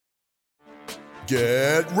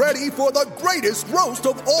Get ready for the greatest roast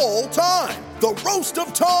of all time, the Roast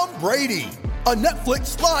of Tom Brady, a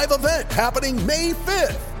Netflix live event happening May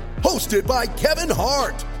 5th. Hosted by Kevin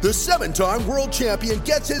Hart, the 7-time world champion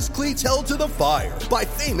gets his cleats held to the fire by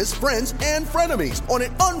famous friends and frenemies on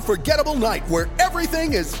an unforgettable night where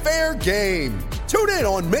everything is fair game. Tune in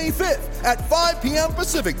on May 5th at 5 p.m.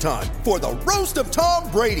 Pacific time for the Roast of Tom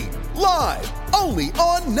Brady, live only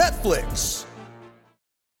on Netflix.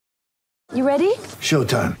 You ready?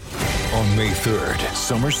 Showtime. On May 3rd,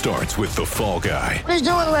 summer starts with The Fall Guy. What are you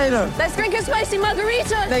doing later? Let's drink a spicy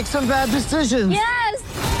margarita. Make some bad decisions. Yes!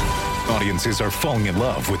 Audiences are falling in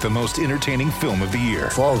love with the most entertaining film of the year.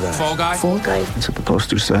 Fall Guy. Fall Guy? Fall Guy. That's what the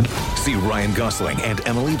poster said. See Ryan Gosling and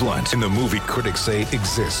Emily Blunt in the movie critics say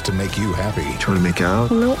exists to make you happy. Trying to make it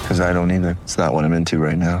out? Nope. Because I don't either. It's not what I'm into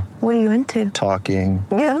right now. What are you into? Talking.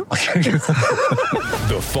 Yeah.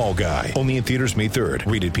 The Fall Guy. Only in theaters May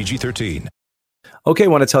 3rd. Rated PG-13. Okay, I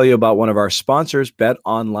want to tell you about one of our sponsors, Bet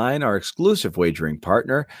Online, our exclusive wagering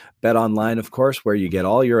partner. Bet Online, of course, where you get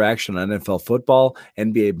all your action on NFL football,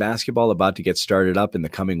 NBA basketball about to get started up in the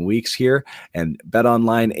coming weeks here. And Bet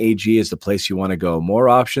Online AG is the place you want to go. More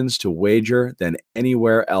options to wager than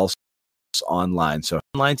anywhere else online. So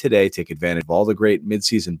online today, take advantage of all the great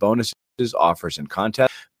midseason bonuses, offers, and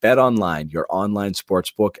contests. Bet Online, your online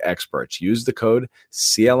sportsbook experts. Use the code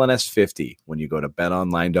CLNS50 when you go to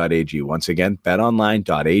betonline.ag. Once again,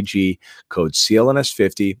 betonline.ag, code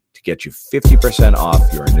CLNS50 to get you 50%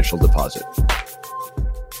 off your initial deposit.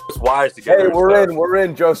 Wires together. Hey, we're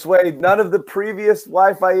in, Joe Sway. None of the previous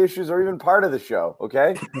Wi-Fi issues are even part of the show,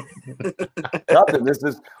 okay? Nothing.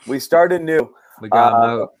 We started new. We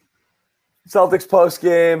got Celtics post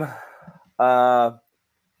game.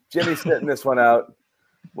 Jimmy's sitting this one out.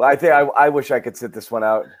 Well, I wish I could sit this one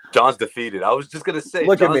out. John's defeated. I was just gonna say,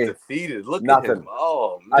 Look John's at me. defeated. Look Nothing. at him.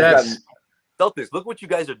 Oh I've man, got, Celtics. Look what you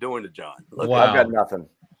guys are doing to John. Look Wow. I've got nothing.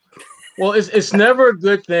 Well, it's never a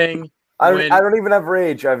good thing. I don't even have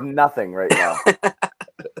rage. I have nothing right now.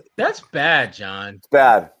 That's bad, John. It's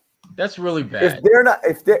bad. That's really bad.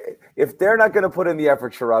 If they're not going to put in the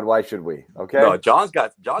effort, Sherrod, why should we? Okay. No, John's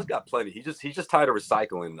got plenty. He's just tired of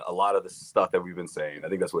recycling a lot of the stuff that we've been saying. I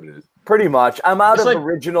think that's what it is. Pretty much. I'm out It's of like-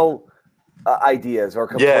 original ideas or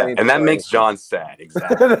complaints. Yeah, and that makes John sad.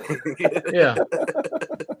 Exactly. Yeah.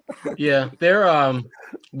 Yeah. They're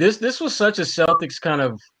this was such a Celtics kind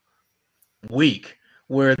of week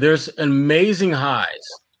where there's amazing highs.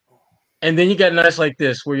 And then you got nights like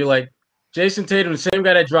this where you're like, Jason Tatum, the same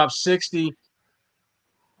guy that dropped 60,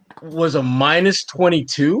 was a minus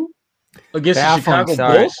 22 against the Chicago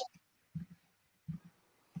Bulls.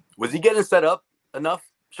 Was he getting set up enough,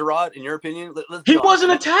 Sherrod, in your opinion? He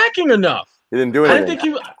wasn't attacking enough. He didn't do I anything. didn't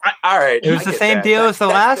think he. All right. It was I the get same that. deal as the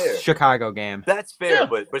That's last fair. Chicago game. That's fair, Yeah.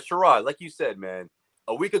 but Sherrod, like you said, man,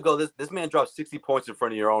 a week ago, this man dropped 60 points in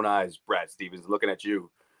front of your own eyes. Brad Stevens looking at you.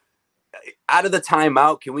 Out of the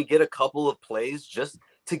timeout, can we get a couple of plays just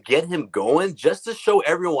to get him going, just to show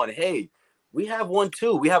everyone, hey, we have one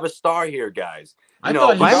too. We have a star here, guys. I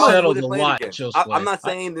thought he regardless of settled who they a played lot, against. Joe I'm Sway. not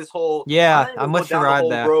saying this whole Yeah, I'm I'm not with gonna go down the Sherrod whole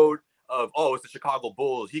there. road of it's the Chicago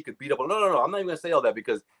Bulls. He could beat up. No. I'm not even gonna say all that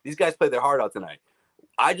because these guys played their heart out tonight.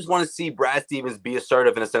 I just want to see Brad Stevens be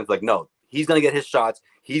assertive in a sense, like, no, he's gonna get his shots.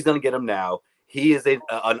 He's gonna get them now. He is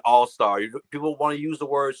an all-star. People want to use the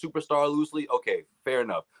word superstar loosely. Okay, fair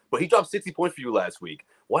enough. But he dropped 60 points for you last week.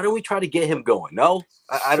 Why don't we try to get him going? No,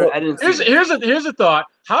 I didn't. Here's a thought.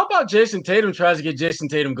 How about Jason Tatum tries to get Jason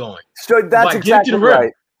Tatum going? So that's Like, get exactly to the rim.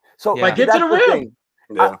 right. So Yeah. Like, get to that's the rim. thing.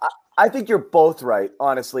 Yeah. I think you're both right,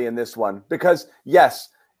 honestly, in this one. Because, yes,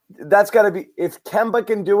 that's got to be – if Kemba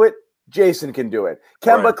can do it, Jason can do it.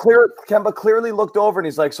 Kemba clearly looked over and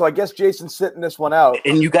he's like, so I guess Jason's sitting this one out.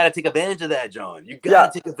 And you got to take advantage of that, John. You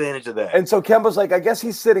got to take advantage of that. And so Kemba's like, I guess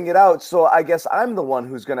he's sitting it out, so I guess I'm the one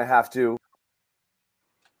who's going to have to.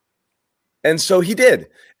 And so he did.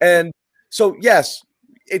 And so, yes,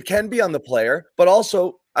 it can be on the player, but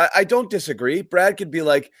also I don't disagree. Brad could be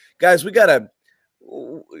like, guys, we got to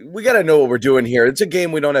know what we're doing here. It's a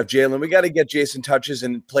game. We don't have Jalen. We got to get Jason touches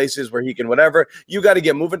in places where he can whatever. You got to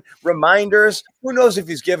get moving. Reminders. Who knows if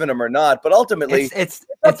he's given them or not, but ultimately It's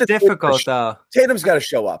difficult, though. Tatum's got to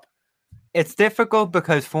show up. It's difficult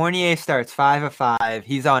because Fournier starts 5 of 5.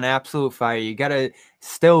 He's on absolute fire. You got to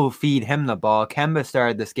still feed him the ball. Kemba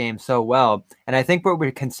started this game so well. And I think what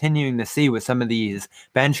we're continuing to see with some of these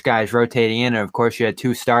bench guys rotating in, and of course you had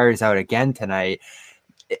 2 stars out again tonight,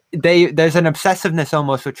 there's an obsessiveness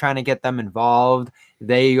almost with trying to get them involved.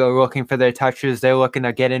 They are looking for their touches. They're looking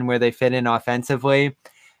to get in where they fit in offensively.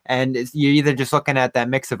 And you're either just looking at that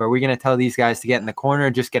mix of, are we going to tell these guys to get in the corner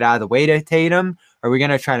and just get out of the way to Tatum? Or are we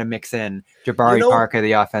going to try to mix in Jabari Parker,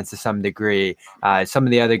 the offense, to some degree? Some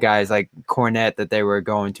of the other guys like Cornette that they were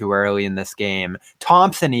going to early in this game.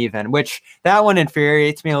 Thompson even, which that one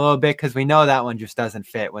infuriates me a little bit because we know that one just doesn't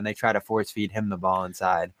fit when they try to force feed him the ball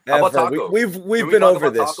inside. How about Taco? We've been over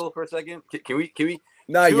this. Taco for a second? Can we?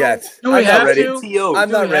 Not yet. I'm not ready. I'm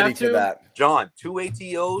not ready for that. John, 2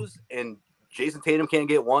 ATOs and Jason Tatum can't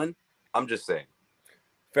get one. I'm just saying.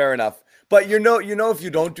 Fair enough. But if you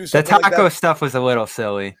don't do something the taco like that, stuff was a little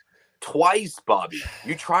silly. Twice, Bobby.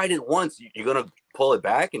 You tried it once. You're gonna pull it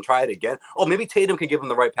back and try it again. Oh, maybe Tatum can give him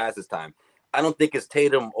the right pass this time. I don't think it's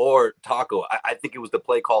Tatum or Taco. I think it was the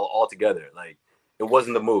play call altogether. Like, it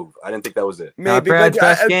wasn't the move. I didn't think that was it. Maybe Brad's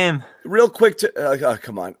best game. Real quick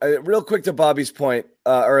to Bobby's point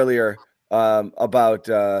earlier about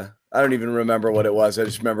I don't even remember what it was. I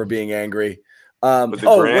just remember being angry. When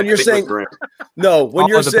you're saying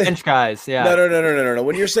the bench guys, yeah. No.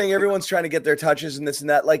 When you're saying everyone's trying to get their touches and this and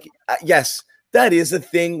that, like, yes, that is a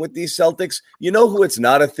thing with these Celtics. You know who it's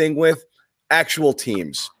not a thing with? Actual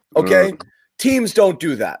teams. Okay. Teams don't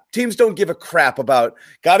do that. Teams don't give a crap about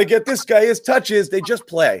got to get this guy his touches. They just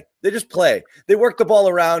play. They work the ball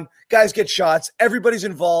around. Guys get shots. Everybody's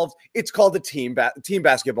involved. It's called a team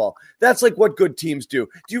basketball. That's like what good teams do.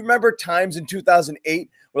 Do you remember times in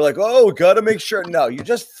 2008 we're like, oh, got to make sure? No, you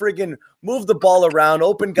just friggin' move the ball around.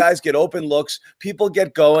 Open guys get open looks. People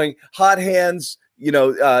get going. Hot hands.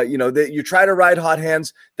 You try to ride hot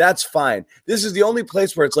hands. That's fine. This is the only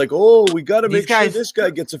place where it's like, oh, we got to make sure this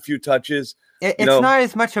guy gets a few touches. It's not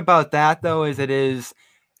as much about that, though, as it is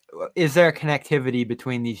there a connectivity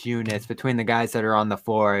between these units, between the guys that are on the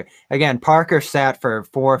floor? Again, Parker sat for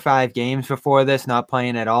 4 or 5 games before this, not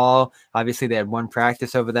playing at all. Obviously, they had one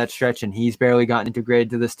practice over that stretch, and he's barely gotten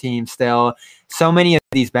integrated to this team still. So many of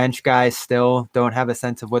these bench guys still don't have a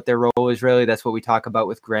sense of what their role is really. That's what we talk about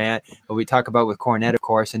with Grant, what we talk about with Cornette, of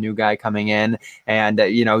course, a new guy coming in. And,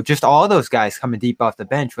 just all those guys coming deep off the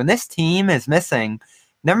bench. When this team is missing,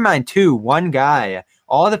 never mind 1 guy,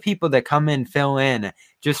 all the people that come in, fill in,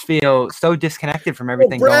 just feel so disconnected from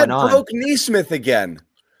everything going on. Brad broke Nesmith again.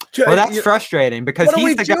 Well, that's frustrating because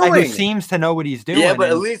he's the guy who seems to know what he's doing. Yeah,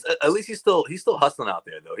 but at least he's still hustling out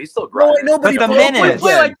there though. He's still grinding. Nobody but the minutes, he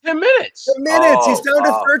played like 10 minutes. The minutes. He's down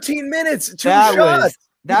to 13 minutes. 2 shots.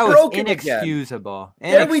 That was inexcusable.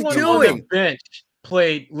 What are we doing? Bench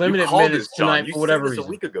played limited minutes tonight for whatever reason. A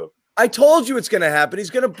week ago. I told you it's going to happen. He's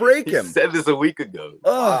going to break him. Said this a week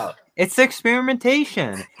ago. It's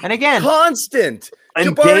experimentation. And again, constant.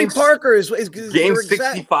 And Jabari Parker is game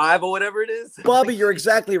 65 or whatever it is. Bobby, you're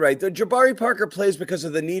exactly right. The Jabari Parker plays because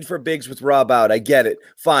of the need for bigs with Rob out. I get it.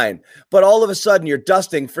 Fine. But all of a sudden you're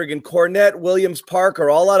dusting friggin' Cornette, Williams, Parker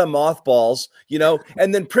all out of mothballs,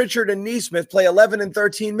 and then Pritchard and Nesmith play 11 and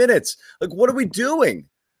 13 minutes. Like, what are we doing?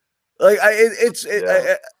 Like,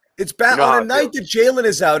 it's bad on a night that Jalen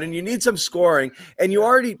is out and you need some scoring, and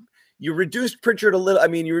you reduced Pritchard a little. I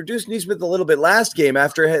mean, you reduced Nesmith a little bit last game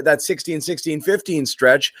after that 16-16-15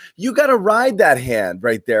 stretch. You got to ride that hand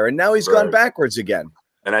right there, and now he's gone backwards again.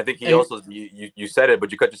 And I think he also you said it,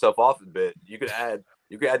 but you cut yourself off a bit. You could add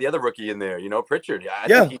the other rookie in there. Pritchard.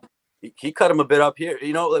 I think he cut him a bit up here.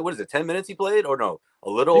 Like, what is it? 10 minutes he played, or no? A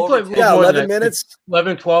little over. 11 minutes,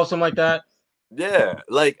 11, 12, something like that. Yeah,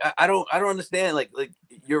 like I don't understand. Like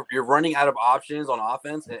you're running out of options on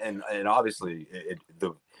offense, and obviously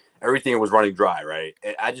everything was running dry, right?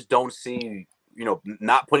 I just don't see,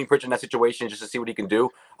 not putting Pritchard in that situation just to see what he can do.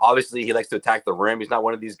 Obviously, he likes to attack the rim. He's not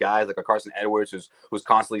one of these guys like a Carson Edwards who's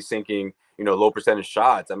constantly sinking, low percentage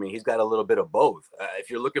shots. I mean, he's got a little bit of both. If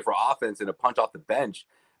you're looking for offense and a punch off the bench,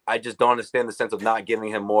 I just don't understand the sense of not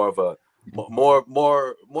giving him more of an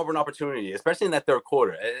opportunity, especially in that third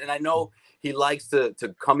quarter. And I know he likes to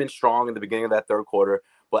come in strong in the beginning of that third quarter,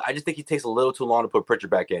 but I just think he takes a little too long to put Pritchard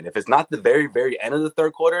back in. If it's not the very, very end of the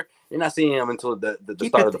third quarter, you're not seeing him until the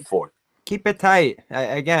start of the fourth. Keep it tight.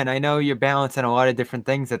 Again, I know you're balancing a lot of different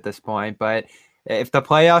things at this point, but if the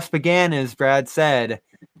playoffs began, as Brad said,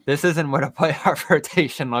 this isn't what a playoff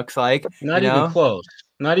rotation looks like. Not even close.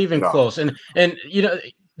 Not even close. And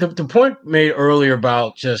the point made earlier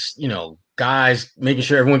about just, guys making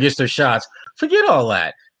sure everyone gets their shots. Forget all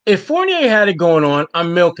that. If Fournier had it going on,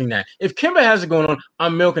 I'm milking that. If Kemba has it going on,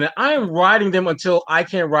 I'm milking it. I am riding them until I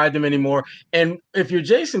can't ride them anymore. And if you're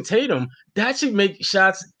Jason Tatum, that should make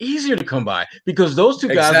shots easier to come by because those two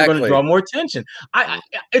guys are going to draw more attention.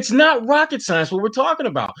 It's not rocket science what we're talking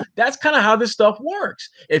about. That's kind of how this stuff works.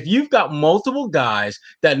 If you've got multiple guys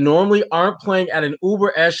that normally aren't playing at an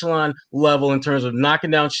uber echelon level in terms of knocking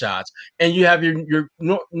down shots, and you have your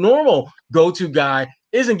normal go-to guy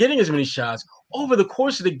isn't getting as many shots, over the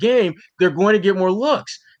course of the game, they're going to get more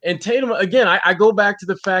looks. And Tatum, again, I go back to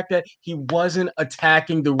the fact that he wasn't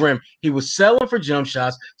attacking the rim. He was settling for jump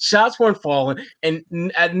shots. Shots weren't falling. And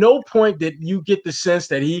at no point did you get the sense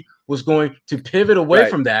that he was going to pivot away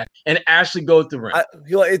from that and actually go at the rim.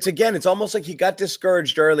 It's almost like he got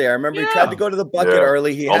discouraged early. I remember he tried to go to the bucket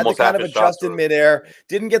early. He had to kind of adjust in midair,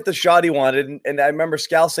 didn't get the shot he wanted. And I remember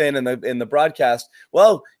Scal saying in the broadcast,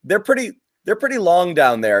 well, they're pretty long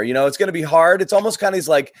down there. You know, it's going to be hard. It's almost kind of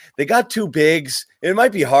like they got two bigs. It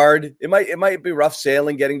might be hard. It might be rough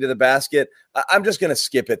sailing getting to the basket. I'm just going to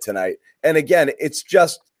skip it tonight. And again, it's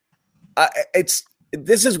just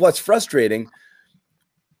this is what's frustrating.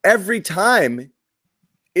 Every time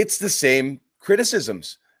it's the same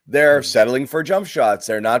criticisms. They're settling for jump shots.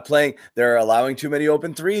 They're not playing. They're allowing too many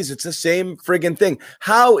open threes. It's the same friggin' thing.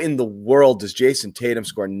 How in the world does Jason Tatum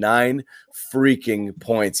score 9 freaking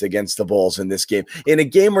points against the Bulls in this game? In a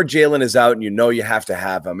game where Jalen is out and you have to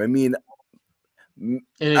have him. I mean,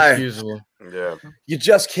 inexcusable. You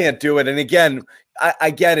just can't do it. And again,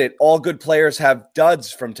 I get it. All good players have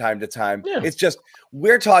duds from time to time. Yeah. It's just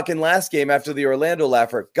we're talking last game after the Orlando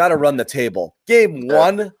laugher. Got to run the table. Game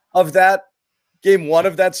one of that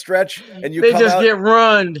stretch, and they just get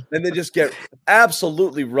run, and they just get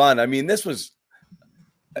absolutely run. I mean, this was.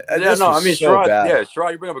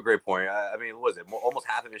 Sherrod, you bring up a great point. I mean, what was it? Almost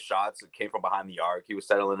half of his shots came from behind the arc. He was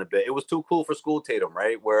settling a bit. It was too cool for school Tatum,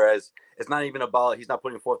 right? Whereas it's not even about he's not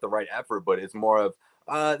putting forth the right effort, but it's more of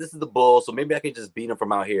this is the Bulls, so maybe I can just beat him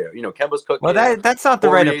from out here. You know, Kemba's cooking. Well, that's not the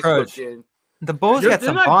right approach. Cooking. The Bulls got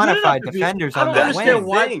some bona fide defenders on that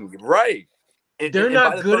wing. Right. They're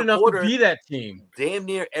not good enough to be that team. Damn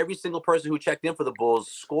near every single person who checked in for the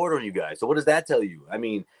Bulls scored on you guys. So what does that tell you? I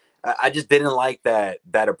mean, I just didn't like that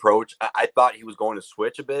approach. I thought he was going to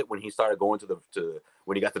switch a bit when he started going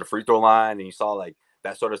when he got to the free throw line and you saw like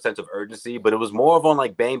that sort of sense of urgency. But it was more of on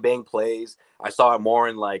like bang bang plays. I saw it more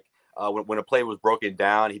in like when a play was broken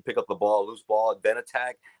down, he pick up the ball, loose ball, then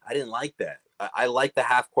attack. I didn't like that. I like the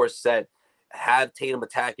half court set, have Tatum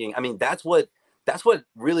attacking. I mean, that's what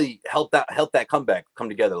really helped that comeback come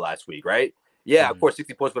together last week, right? Yeah, of course,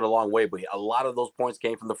 60 points went a long way, but a lot of those points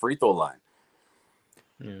came from the free throw line.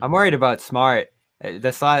 I'm worried about Smart.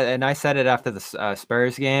 And I said it after the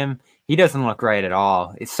Spurs game. He doesn't look right at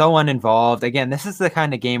all. It's so uninvolved. Again, this is the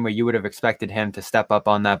kind of game where you would have expected him to step up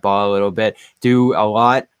on that ball a little bit, do a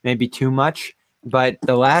lot, maybe too much. But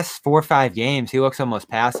the last 4 or 5 games, he looks almost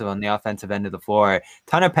passive on the offensive end of the floor.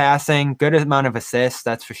 Ton of passing, good amount of assists,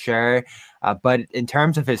 that's for sure. But in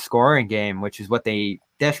terms of his scoring game, which is what they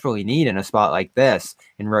desperately need in a spot like this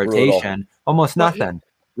in rotation, almost nothing.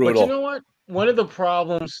 But you know what? One of the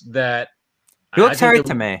problems that he looks hurt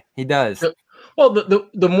to me. He does.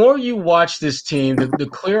 The more you watch this team, the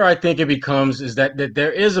clearer I think it becomes is that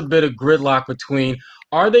there is a bit of gridlock between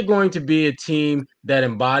are they going to be a team that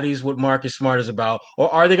embodies what Marcus Smart is about,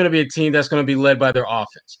 or are they going to be a team that's going to be led by their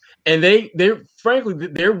offense? And they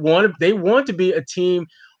want to be a team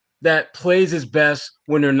that plays its best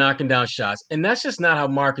when they're knocking down shots. And that's just not how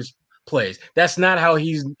Marcus plays. That's not how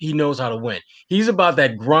he knows how to win. He's about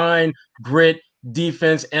that grind, grit,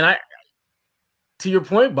 defense. And to your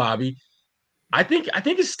point, Bobby, I think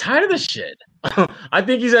he's tired of this shit. I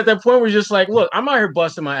think he's at that point where he's just like, look, I'm out here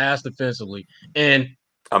busting my ass defensively, and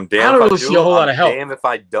I don't really see a whole lot of help. Damn if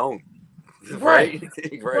I don't. Right.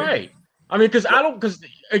 I mean, because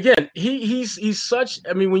again, he's such.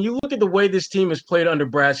 I mean, when you look at the way this team has played under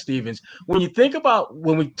Brad Stevens, when we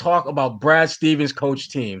talk about Brad Stevens coach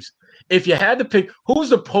teams, if you had to pick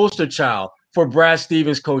who's the poster child for Brad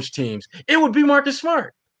Stevens coach teams, it would be Marcus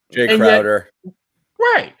Smart. Jay Crowder.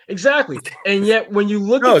 Right, exactly. And yet when you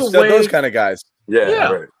look at the way those kind of guys.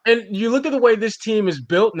 Yeah. Right. And you look at the way this team is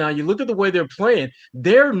built now, you look at the way they're playing,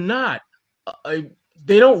 they're not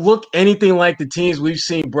they don't look anything like the teams we've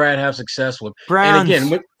seen Brad have success with.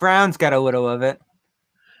 Brown's got a little of it.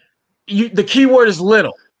 The key word is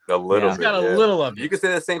little. A little He's bit. got a little of it. You can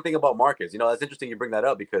say the same thing about Marcus. You know, that's interesting you bring that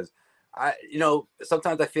up because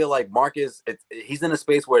sometimes I feel like Marcus, he's in a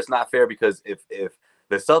space where it's not fair because if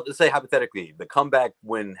let's say hypothetically, the comeback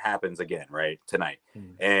win happens again, right, tonight.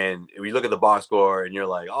 And we look at the box score and you're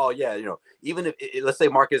like, oh, yeah, even if, let's say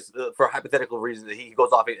Marcus, for hypothetical reasons, he goes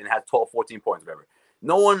off and has 12, 14 points, whatever.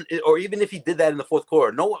 No one, or even if he did that in the fourth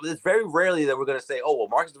quarter, it's very rarely that we're going to say, oh, well,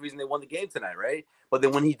 Marcus is the reason they won the game tonight, right? But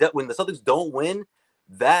then when the Celtics don't win,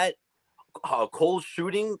 that Cole's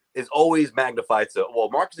shooting is always magnified to, well,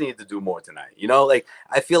 Marcus needed to do more tonight. Like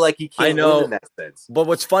I feel like he can't win in that sense. But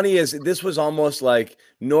what's funny is this was almost like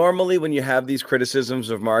normally when you have these criticisms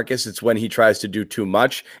of Marcus, it's when he tries to do too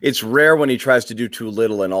much. It's rare when he tries to do too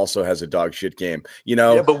little and also has a dog shit game.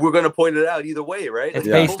 Yeah, but we're gonna point it out either way, right? It's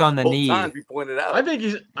based on the need. We pointed out.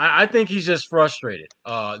 I think he's just frustrated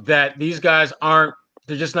that these guys aren't.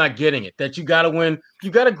 They're just not getting it. That you got to win. You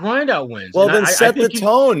got to grind out wins. Well, then set the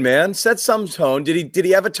tone, man. Set some tone. Did he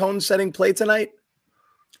have a tone-setting play tonight?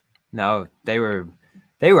 No, they were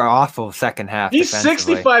awful second half. He's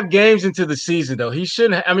 65 games into the season, though. He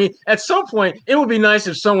shouldn't. I mean, at some point, it would be nice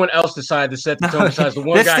if someone else decided to set the tone besides the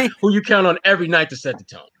one guy who you count on every night to set the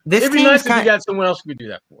tone. It'd be nice if you got someone else who could do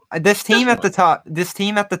that for. This team at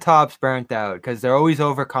the top's burnt out because they're always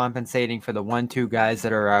overcompensating for the 1-2 guys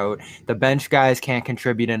that are out. The bench guys can't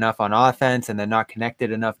contribute enough on offense, and they're not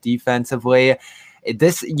connected enough defensively.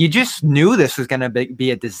 You just knew this was going to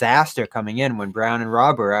be a disaster coming in when Brown and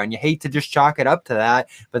Rob were out, and you hate to just chalk it up to that,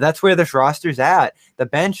 but that's where this roster's at. The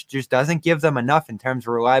bench just doesn't give them enough in terms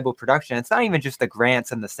of reliable production. It's not even just the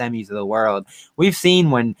Grants and the semis of the world. We've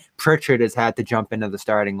seen when Pritchard has had to jump into the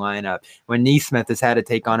starting lineup, when Neesmith has had to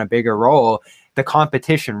take on a bigger role, the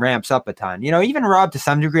competition ramps up a ton. Even Rob, to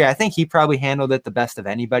some degree, I think he probably handled it the best of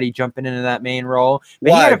anybody jumping into that main role.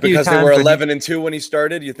 But why? Because they were 11-2 when he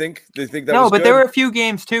started. You think? Do you think that? No, was but good? there were a few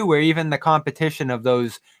games too where even the competition of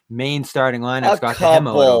those main starting lineups got to him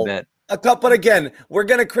a little bit. But again, we're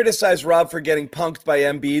going to criticize Rob for getting punked by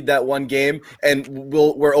Embiid that one game, and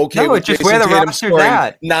we're okay with just Jason where the Tatum roster's scoring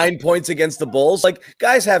at. 9 points against the Bulls. Like,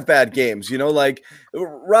 guys have bad games, like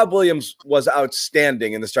Rob Williams was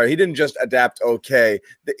outstanding in the start. He didn't just adapt okay.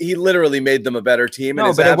 He literally made them a better team.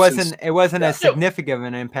 No, but it wasn't as significant of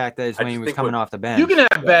an impact as when he was coming off the bench. You can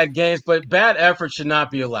have bad games, but bad effort should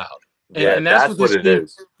not be allowed. And that's what this team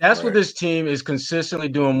is. That's what this team is consistently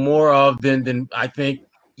doing more of than I think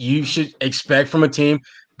you should expect from a team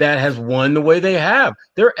that has won the way they have.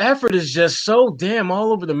 Their effort is just so damn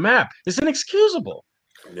all over the map. It's inexcusable.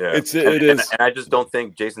 Yeah, it is. And I just don't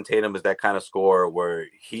think Jason Tatum is that kind of scorer where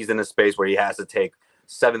he's in a space where he has to take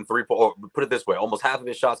 7 3 or put it this way, almost half of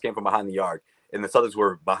his shots came from behind the arc, and the Celtics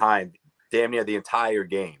were behind damn near the entire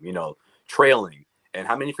game, trailing. And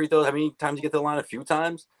how many free throws? How many times you get to the line? A few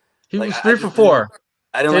times. He was 3 for 4.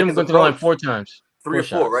 I didn't Tatum went to the line 4 times. 3 or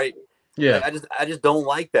 4, right? Yeah, I just don't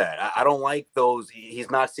like that. I don't like those.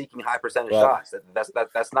 He's not seeking high percentage shots.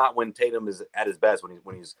 That's not when Tatum is at his best when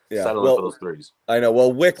he's settling for those threes. I know.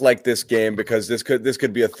 Well, Wick liked this game because this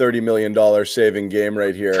could be a $30 million saving game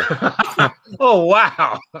right here. Oh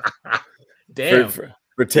wow! Damn.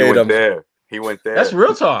 For Tatum, he went there. That's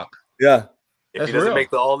real talk. Yeah. If he doesn't make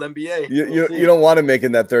the All NBA, you don't want to make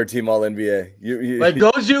in that third team All NBA. You go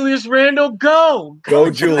Julius Randle, go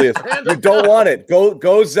Julius. You don't want it.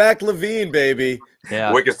 Go Zach LaVine, baby.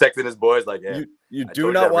 Yeah. Wick is texting his boys like, yeah. You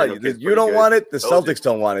do not want it. You don't want it. The Celtics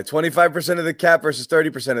don't want it. 25% of the cap versus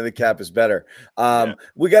 30% of the cap is better.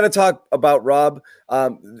 We got to talk about Rob.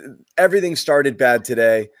 Everything started bad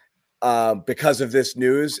today because of this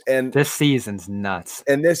news, and this season's nuts.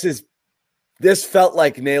 And this felt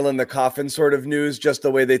like nail in the coffin sort of news, just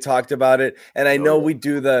the way they talked about it. And I know we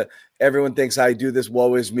do everyone thinks I do this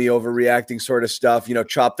woe is me overreacting sort of stuff,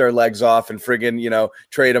 chop their legs off and friggin',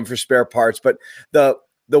 trade them for spare parts. But the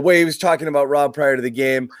way he was talking about Rob prior to the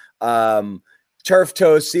game, turf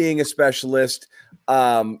toe, seeing a specialist,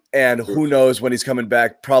 and who knows when he's coming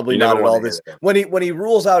back, probably not at all this. When he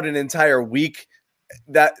rules out an entire week,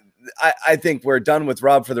 that I think we're done with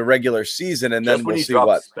Rob for the regular season, and then we'll see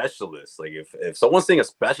what specialists. Like if someone's seeing a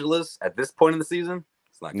specialist at this point in the season,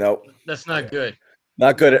 it's not good. No, that's not good.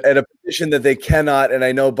 Not good at a position that they cannot. And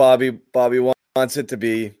I know Bobby wants it to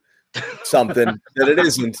be something that it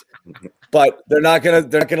isn't, but they're not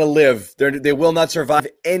gonna live. They will not survive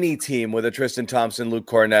any team with a Tristan Thompson, Luke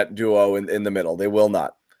Cornett duo in the middle. They will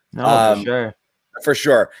not. No, for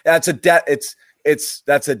sure. That's a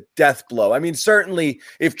that's a death blow. I mean, certainly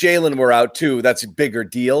if Jalen were out too, that's a bigger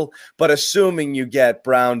deal. But assuming you get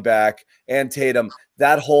Brown back and Tatum,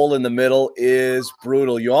 that hole in the middle is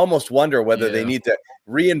brutal. You almost wonder whether they need to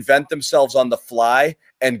reinvent themselves on the fly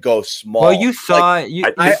and go small. Well, you saw it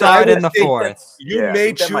in the fourth. You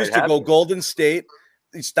may choose to go Golden State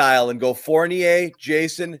style and go Fournier,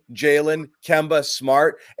 Jason, Jalen, Kemba,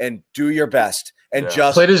 Smart, and do your best and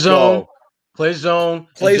just play the zone. Play zone.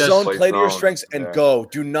 Play and zone, Play play to your zone, strengths, and yeah. go.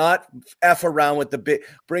 Do not F around with the big.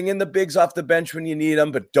 Bring in the bigs off the bench when you need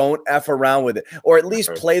them, but don't F around with it. Or at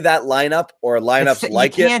least play that lineup or lineups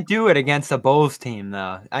like you it. can't do it against a Bulls team,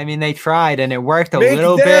 though. I mean, they tried, and it worked a Make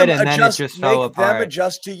little them bit, and then it just fell Make them apart.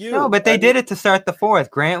 adjust to you. No, but they did it to start the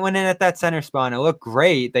fourth. Grant went in at that center spot, and it looked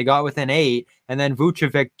great. They got within 8, and then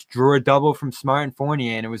Vucevic drew a double from Smart and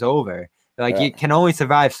Fournier, and it was over. Like, you can only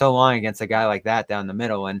survive so long against a guy like that down the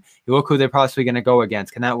middle. And you look who they're possibly going to go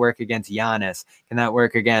against. Can that work against Giannis? Can that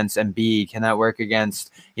work against Embiid? Can that work against,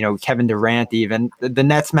 Kevin Durant even? The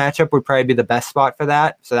Nets matchup would probably be the best spot for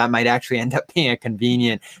that. So that might actually end up being a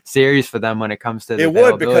convenient series for them when it comes to the It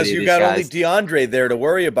would, because availability of you these got guys. only DeAndre there to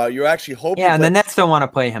worry about. You're actually hoping. Yeah, and the Nets don't want to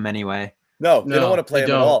play him anyway. No, they don't want to play him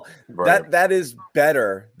at all. Right. That is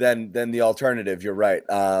better than the alternative. You're right.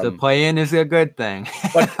 The play-in is a good thing.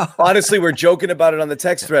 But honestly, we're joking about it on the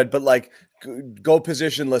text thread, but like, go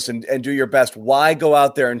positionless and do your best. Why go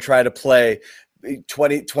out there and try to play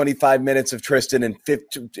 25 minutes of Tristan and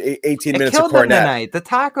 18 minutes of Cornette? Tonight. The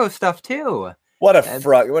taco stuff too. What a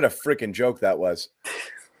freaking joke that was.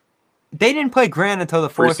 They didn't play Grant until the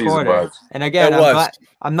fourth quarter. Buds. And again,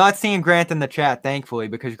 I'm not seeing Grant in the chat, thankfully,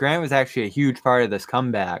 because Grant was actually a huge part of this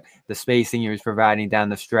comeback. The spacing he was providing down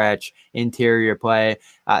the stretch, interior play.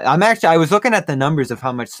 I was looking at the numbers of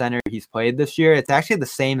how much center he's played this year. It's actually the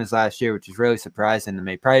same as last year, which is really surprising to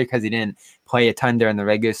me, probably because he didn't play a ton during the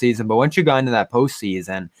regular season. But once you got into that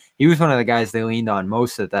postseason, he was one of the guys they leaned on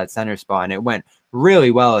most at that center spot, and it went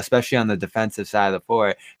really well, especially on the defensive side of the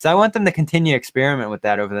floor. So I want them to continue to experiment with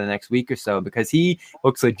that over the next week or so, because he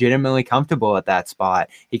looks legitimately comfortable at that spot.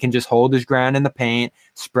 He can just hold his ground in the paint,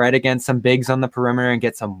 spread against some bigs on the perimeter, and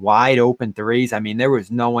get some wide open threes. I mean, there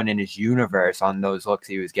was no one in his universe on those looks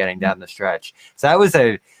he was getting down the stretch. So that was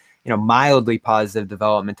a mildly positive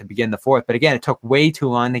development to begin the fourth. But again, it took way too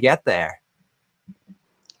long to get there.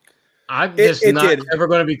 I'm just not ever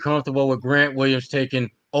going to be comfortable with Grant Williams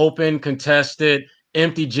taking open, contested,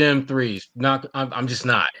 empty gym threes. I'm just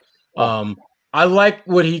not. I like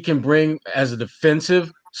what he can bring as a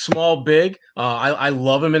defensive small big. I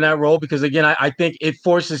love him in that role because, again, I think it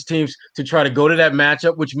forces teams to try to go to that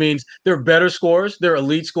matchup, which means their better scorers, their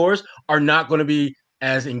elite scorers, are not going to be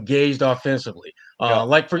as engaged offensively.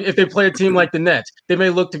 If they play a team like the Nets, they may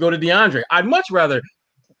look to go to DeAndre. I'd much rather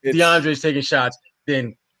DeAndre's taking shots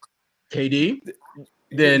than KD,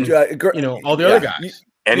 than all the other guys.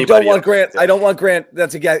 You don't want Grant. I don't want Grant.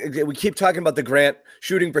 That's a guy. We keep talking about the Grant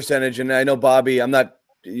shooting percentage, and I know Bobby. I'm not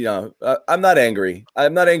angry.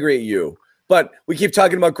 I'm not angry at you. But we keep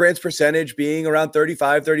talking about Grant's percentage being around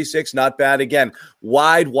 35, 36. Not bad. Again,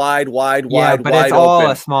 wide but wide it's all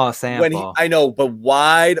open. A small sample. I know, but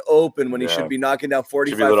wide open when he should be knocking down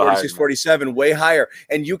 45, 46, 47, way higher.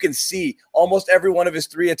 And you can see almost every one of his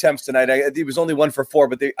 3 attempts tonight. He was only 1 for 4,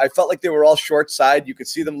 but I felt like they were all short side. You could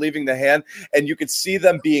see them leaving the hand, and you could see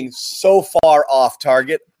them being so far off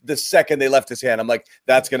target the second they left his hand. I'm like,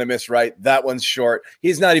 that's going to miss right. That one's short.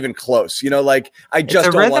 He's not even close. I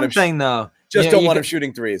just don't want him. Thing, though. Don't want him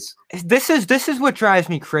shooting threes. This is what drives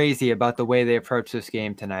me crazy about the way they approach this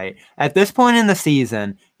game tonight. At this point in the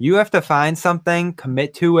season, you have to find something,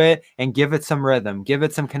 commit to it, and give it some rhythm, give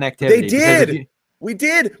it some connectivity. They did. We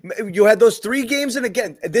did. You had those 3 games, and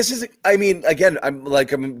again,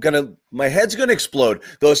 my head's gonna explode.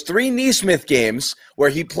 Those 3 Nesmith games where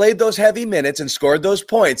he played those heavy minutes and scored those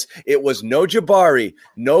points. It was no Jabari,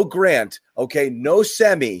 no Grant, no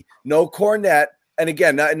Semi, no Cornette. And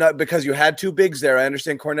again, not because you had 2 bigs there. I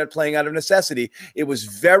understand Cornette playing out of necessity. It was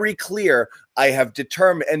very clear. I have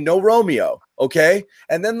determined, and no Romeo. Okay.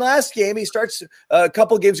 And then last game, he starts a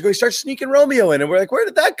couple games ago, he starts sneaking Romeo in, and we're like, where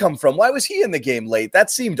did that come from? Why was he in the game late?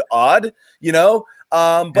 That seemed odd, but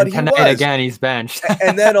he tonight, was. Again, he's benched.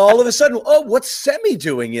 And then all of a sudden, what's Semi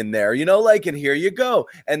doing in there? And here you go.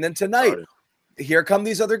 And then tonight, here come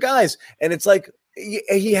these other guys. And it's like,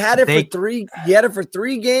 he had it for 3. He had it for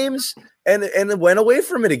 3 games, and it went away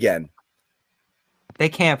from it again. They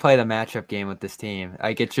can't play the matchup game with this team.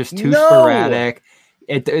 Like, it's just too sporadic.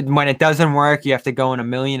 When it doesn't work, you have to go in a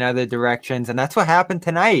million other directions, and that's what happened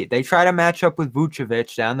tonight. They try to match up with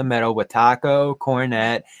Vucevic down the middle with Taco,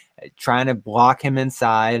 Cornette, trying to block him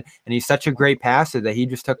inside, and he's such a great passer that he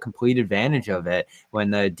just took complete advantage of it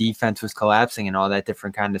when the defense was collapsing and all that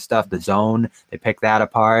different kind of stuff. The zone, they picked that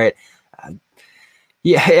apart.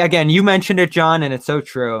 Again, you mentioned it, John, and it's so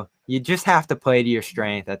true. You just have to play to your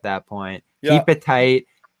strength at that point. Yeah. Keep it tight.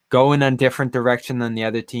 Go in a different direction than the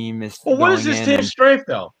other team is. Well, what is this team's strength,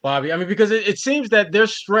 though, Bobby? I mean, because it seems that their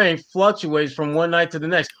strength fluctuates from one night to the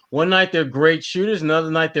next. One night they're great shooters, another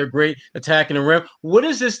night they're great attacking the rim. What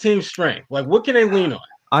is this team's strength? Like, what can they lean on?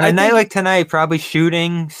 On a night like tonight, probably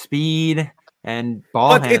shooting, speed, and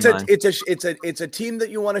ball handling. It's a team that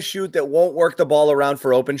you want to shoot that won't work the ball around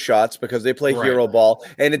for open shots because they play hero ball,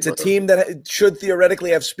 and it's a team that should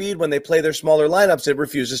theoretically have speed when they play their smaller lineups. It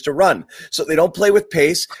refuses to run, so they don't play with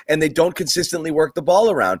pace and they don't consistently work the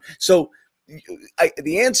ball around. So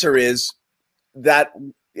the answer is that.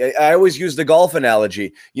 I always use the golf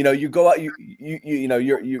analogy. You go out,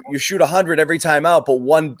 you shoot 100 every time out, but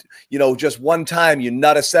just one time you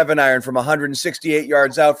nut a 7-iron from 168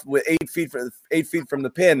 yards out with 8 feet from the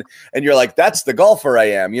pin, and you're like, that's the golfer I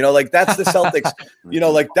am. That's the Celtics.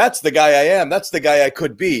 That's the guy I am. That's the guy I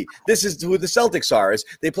could be. This is who the Celtics are. Is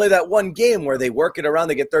they play that one game where they work it around.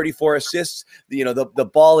 They get 34 assists. The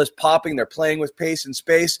ball is popping. They're playing with pace and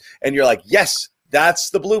space, and you're like, yes. That's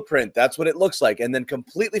the blueprint. That's what it looks like. And then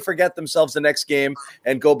completely forget themselves the next game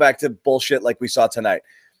and go back to bullshit like we saw tonight.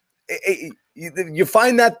 You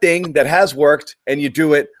find that thing that has worked and you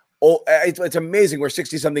do it. Oh, it's amazing. We're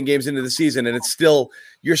 60-something games into the season and it's still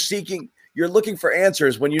you're looking for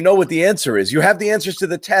answers when you know what the answer is. You have the answers to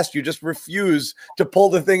the test. You just refuse to pull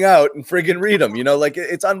the thing out and friggin' read them.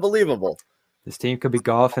 It's unbelievable. This team could be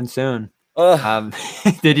golfing soon.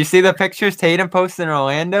 Did you see the pictures Tatum posted in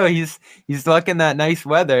Orlando? He's looking that nice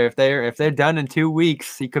weather. If they're done in 2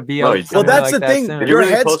 weeks, he could be. Well, that's the thing. Your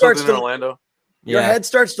head starts to Orlando. Your head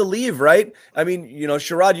starts to leave, right? I mean,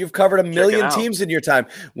 Sherrod, you've covered a million teams in your time.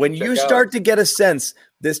 When you start to get a sense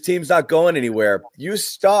this team's not going anywhere, you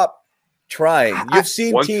stop trying. You've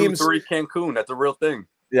seen 1, teams. 2, 3 Cancun. That's a real thing.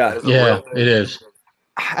 Yeah, it is.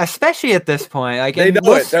 Especially at this point, they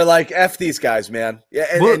know it. They're like, "F these guys, man." Yeah,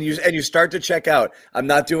 and you start to check out. I'm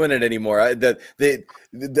not doing it anymore. The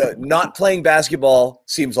not playing basketball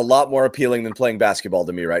seems a lot more appealing than playing basketball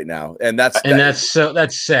to me right now, and that's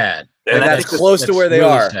sad. And that's close to where they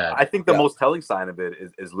really are. Sad. I think the most telling sign of it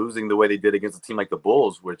is losing the way they did against a team like the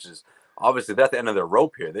Bulls, which is obviously that's the end of their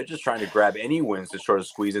rope here. They're just trying to grab any wins to sort of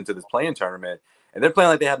squeeze into this play-in tournament, and they're playing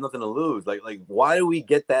like they have nothing to lose. Like why do we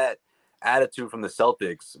get that attitude from the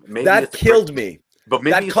Celtics? Maybe that killed me. But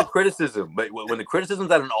maybe it's the criticism. But when the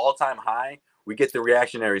criticism's at an all-time high, we get the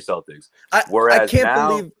reactionary Celtics. Whereas I can't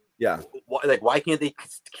believe. Yeah. Why can't they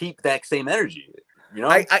keep that same energy?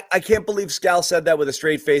 I can't believe Scal said that with a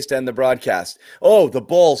straight face to end the broadcast. Oh, the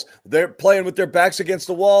Bulls, they're playing with their backs against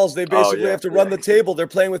the walls. They basically have to run the table. They're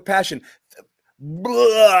playing with passion.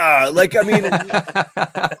 Blah.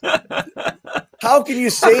 How can you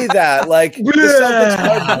say that?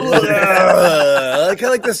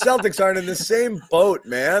 The Celtics aren't in the same boat,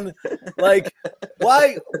 man.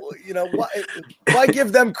 Why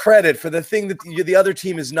give them credit for the thing that the other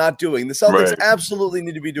team is not doing? The Celtics absolutely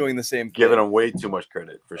need to be doing the same thing. Giving them way too much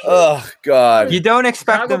credit, for sure. Oh, God. You don't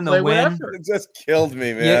expect them to win. It just killed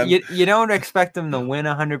me, man. You don't expect them to win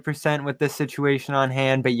 100% with this situation on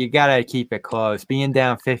hand, but you got to keep it close. Being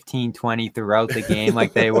down 15-20 throughout the game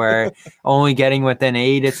like they were, only getting within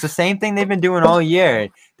 8. It's the same thing they've been doing all year,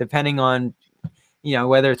 depending on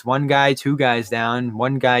whether it's one guy, 2 guys down,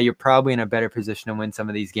 one guy, you're probably in a better position to win some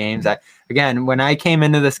of these games. When I came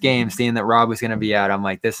into this game, seeing that Rob was going to be out, I'm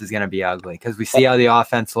like, this is going to be ugly because we see how the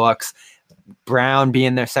offense looks. Brown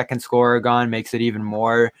being their second scorer gone makes it even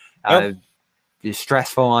more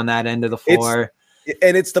stressful on that end of the floor.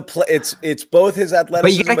 It's both his athleticism,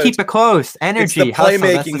 but you gotta keep it close. Energy, it's the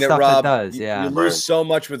playmaking that Rob does. Yeah, you lose so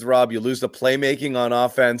much with Rob. You lose the playmaking on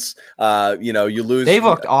offense. You lose. They've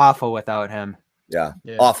looked awful without him. Yeah.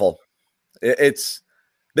 Awful.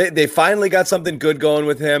 They finally got something good going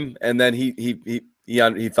with him, and then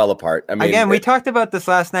he fell apart. I mean, again, we talked about this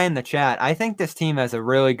last night in the chat. I think this team has a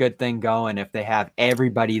really good thing going if they have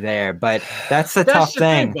everybody there, but that's a tough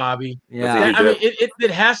thing, Bobby. Yeah, I mean,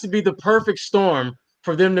 it has to be the perfect storm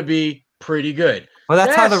for them to be pretty good. Well,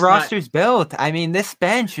 that's how the roster's built. I mean, this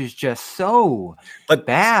bench is just so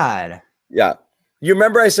bad. Yeah. You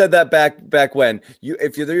remember I said that back when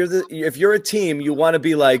if you're a team, you want to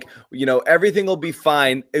be like, everything will be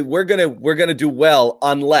fine. We're gonna do well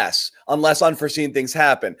unless unforeseen things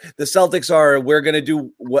happen. The Celtics we're gonna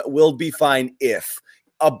do what will be fine if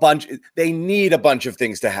they need a bunch of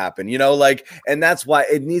things to happen, and that's why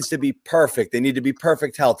it needs to be perfect. They need to be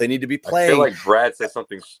perfect health. They need to be playing. I feel like Brad said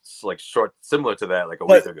something similar to that a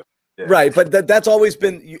week ago. Yeah. Right, but that's always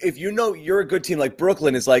been, if you're a good team, like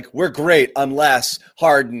Brooklyn is like, we're great unless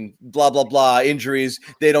Harden, blah, blah, blah, injuries,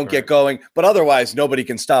 they don't get going. But otherwise, nobody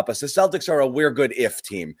can stop us. The Celtics are a we're good if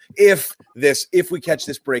team. If we catch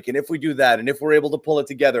this break, and if we do that, and if we're able to pull it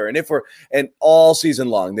together, and all season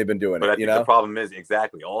long, they've been doing but it. I think the problem is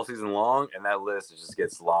exactly all season long, and that list just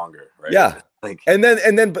gets longer, right? Yeah. And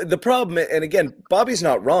then the problem, and again, Bobby's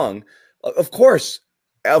not wrong. Of course,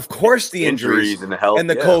 Of course, the injuries and the health and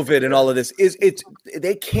the COVID and all of this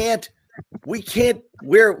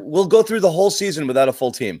we'll go through the whole season without a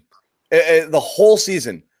full team, the whole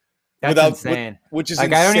season. That's insane. Which is like,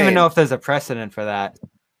 insane. I don't even know if there's a precedent for that.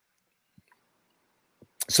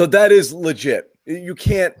 So that is legit. You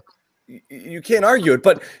can't argue it,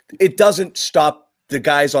 but it doesn't stop the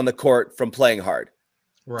guys on the court from playing hard.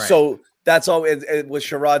 Right. So that's all. What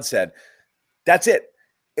Sherrod said. That's it.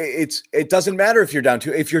 It doesn't matter if you're down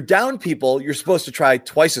two. If you're down people, you're supposed to try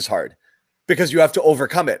twice as hard because you have to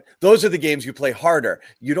overcome it. Those are the games you play harder.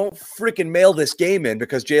 You don't freaking mail this game in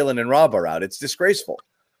because Jalen and Rob are out. It's disgraceful.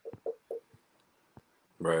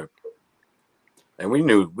 Right. And we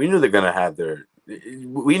knew they're gonna have their.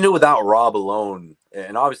 We knew without Rob alone,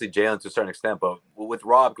 and obviously Jalen to a certain extent, but with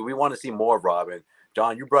Rob, we want to see more of Rob. And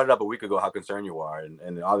John, you brought it up a week ago how concerned you are,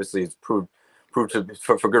 and obviously it's proved for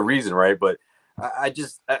good reason, right? But I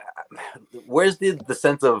just where's the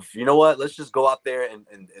sense of, you know what, let's just go out there and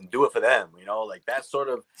do it for them, you know, like that sort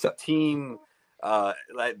of team,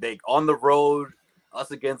 like they on the road,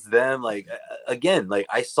 us against them, like again, like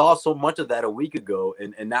I saw so much of that a week ago,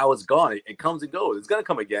 and now it's gone. It comes and goes. It's gonna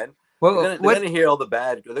come again. Well, they're gonna hear all the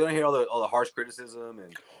bad. They're gonna hear all the harsh criticism,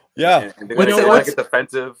 and they're gonna get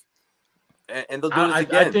defensive, and they'll do this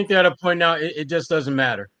again. I think they're at a point now. It just doesn't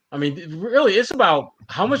matter. I mean, really, it's about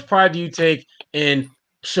how much pride do you take in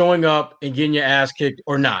showing up and getting your ass kicked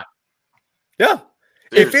or not. Yeah.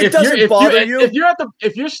 If it doesn't bother you,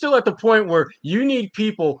 if you're still at the point where you need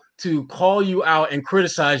people to call you out and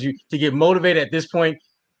criticize you to get motivated at this point,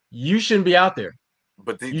 you shouldn't be out there.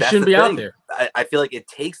 But you shouldn't be out there. I feel like it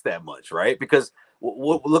takes that much, right? Because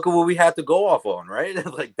look at what we have to go off on, right?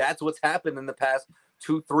 Like that's what's happened in the past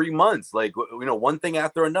 2-3 months. Like, you know, one thing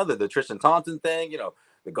after another. The Tristan Thompson thing, you know,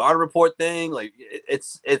 the Garden Report thing. Like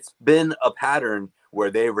it's been a pattern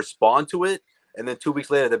where they respond to it, and then 2 weeks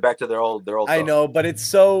later they're back to their old. I know, but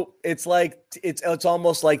it's like it's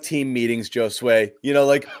almost like team meetings, Josue. You know,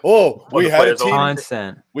 like we had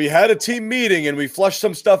a team meeting and we flushed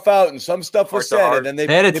some stuff out and some stuff was said, and then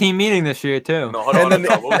they had a team meeting this year too.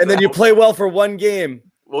 And then you play well for one game.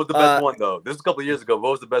 What was the best one though? This is a couple of years ago.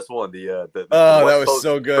 What was the best one? That was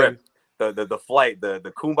so good. The flight,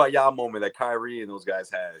 the kumbaya moment that Kyrie and those guys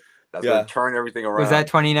had. That's what turned everything around. Was that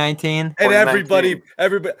 2019? And everybody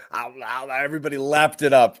lapped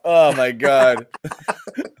it up. Oh my god.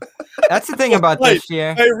 That's the thing about this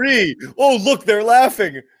year. Kyrie. Oh, look, they're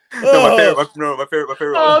laughing. My favorite.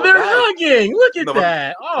 Oh, they're hugging. Look at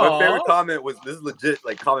that. My favorite comment was, this is legit,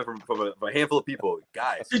 like comment from a handful of people.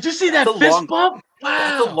 Guys, did you see that fist bump? Wow,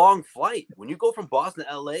 that's a long flight. When you go from Boston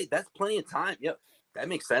to LA, that's plenty of time. Yep, that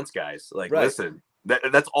makes sense, guys. Like, listen,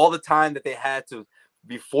 that's all the time that they had to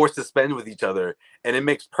be forced to spend with each other, and it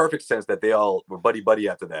makes perfect sense that they all were buddy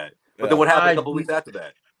after that. But then what happened a couple weeks after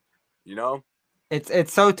that? You know.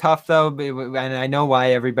 It's so tough though, and I know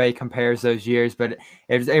why everybody compares those years, but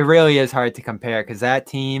it really is hard to compare because that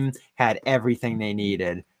team had everything they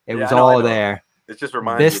needed. It was all there. It's just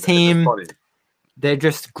reminding this team. They're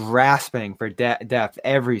just grasping for depth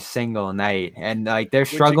every single night, and like they're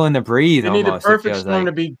struggling to breathe. They need the perfect storm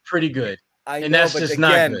to be pretty good, and that's just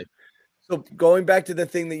not good. So going back to the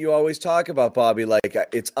thing that you always talk about, Bobby, like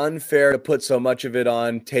it's unfair to put so much of it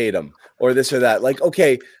on Tatum or this or that. Like,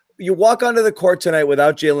 okay. You walk onto the court tonight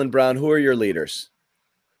without Jaylen Brown. Who are your leaders?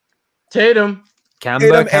 Tatum.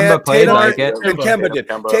 Kemba played like it. And Kemba did.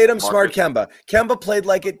 Tatum, Smart, Kemba. Kemba played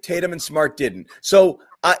like it. Tatum and Smart didn't. So,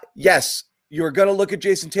 yes, you're going to look at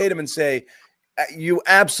Jason Tatum and say, you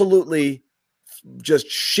absolutely just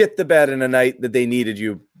shit the bed in a night that they needed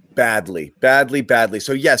you badly.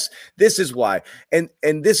 So yes, this is why. And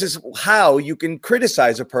this is how you can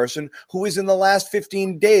criticize a person who is in the last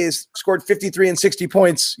 15 days scored 53 and 60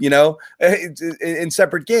 points, you know, in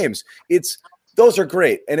separate games. Those are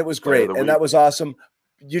great. And it was great. And that was awesome.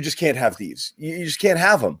 You just can't have these. You just can't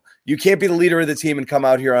have them. You can't be the leader of the team and come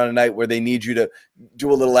out here on a night where they need you to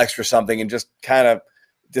do a little extra something and just kind of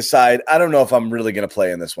decide, I don't know if I'm really going to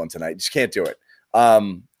play in this one tonight. Just can't do it.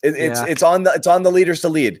 It's on the leaders to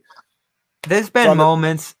lead. There's been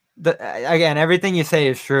moments that, again, everything you say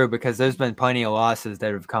is true because there's been plenty of losses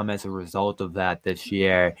that have come as a result of that this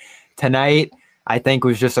year. Tonight, I think,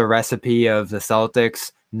 was just a recipe of the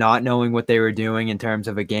Celtics not knowing what they were doing in terms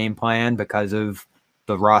of a game plan because of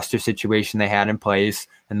the roster situation they had in place,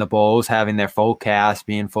 and the Bulls having their full cast,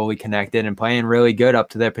 being fully connected and playing really good up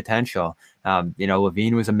to their potential.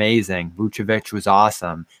 Levine was amazing. Vucevic was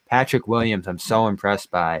awesome. Patrick Williams, I'm so impressed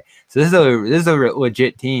by. So this is a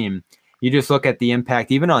legit team. you just look at the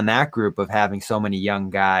impact even on that group of having so many young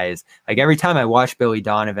guys. Like every time I watch Billy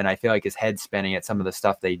Donovan, I feel like his head's spinning at some of the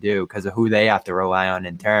stuff they do because of who they have to rely on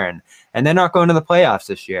in turn. And they're not going to the playoffs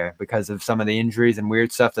this year because of some of the injuries and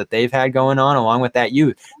weird stuff that they've had going on along with that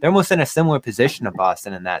youth. They're almost in a similar position to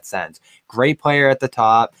Boston in that sense. Great player at the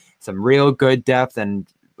top, some real good depth and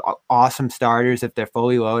awesome starters if they're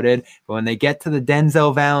fully loaded. But when they get to the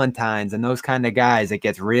Denzel Valentines and those kind of guys, it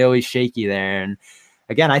gets really shaky there. And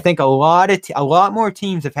again, I think a lot more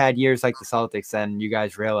teams have had years like the Celtics than you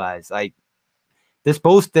guys realize. Like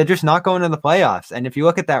they're just not going to the playoffs. And if you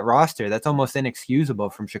look at that roster, that's almost inexcusable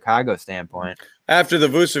from Chicago's standpoint. After the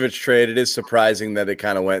Vucevic trade, it is surprising that it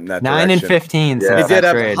kind of went in that 9 direction. and 15. Yeah. Since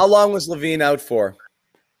that trade. How long was Levine out for?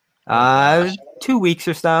 2 weeks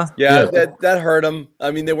or so. Yeah, that hurt him.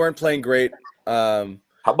 I mean, they weren't playing great. How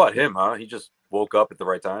about him, huh? He just woke up at the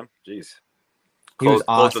right time. Jeez. He was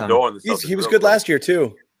awesome. The door on the he was good last year,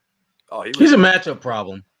 too. Oh, he's a matchup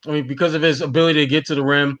problem. I mean, because of his ability to get to the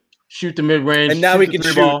rim, shoot the mid-range, and now he can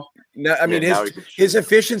shoot. Ball. Now, I mean, his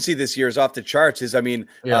efficiency this year is off the charts. He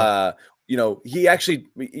actually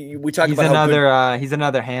we talk about he's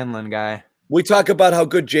another Hanlon guy. We talk about how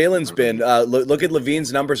good Jalen's been. Look at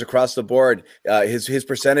Levine's numbers across the board. His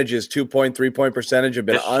percentages, 2-point, 3-point percentage have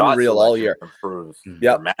been unreal all year.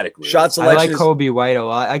 Yeah, dramatically. Shot selection. I like Kobe White a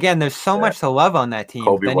lot. Again, there's so much to love on that team.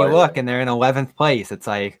 Then you look and they're in 11th place. It's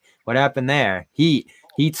like, what happened there? He's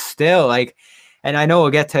still like, and I know we'll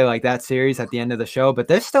get to like that series at the end of the show, but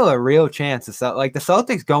there's still a real chance the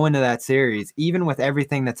Celtics go into that series, even with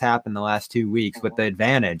everything that's happened the last 2 weeks, with the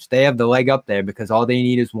advantage. They have the leg up there because all they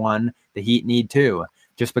need is 1. The Heat need 2,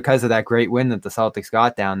 just because of that great win that the Celtics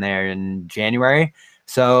got down there in January.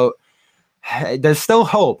 So there's still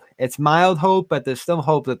hope. It's mild hope, but there's still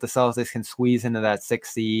hope that the Celtics can squeeze into that 6th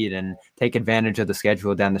seed and take advantage of the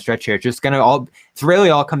schedule down the stretch here. It's really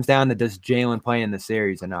all comes down to, does Jalen play in the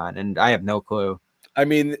series or not? And I have no clue. I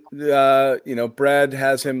mean, Brad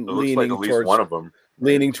has him leaning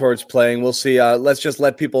towards playing. We'll see. Let's just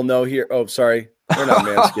let people know here. Oh, sorry. We're not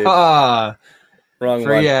Manscaped. Wrong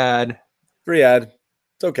Free ad.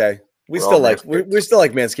 It's okay. We still like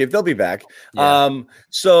Manscaped. They'll be back. Yeah.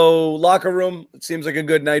 So locker room, it seems like a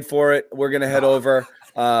good night for it. We're gonna head over,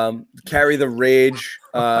 carry the rage,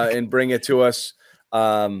 and bring it to us.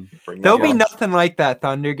 There'll be nothing like that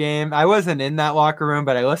Thunder game. I wasn't in that locker room,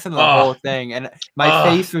 but I listened to the whole thing, and my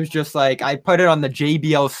face was just like, I put it on the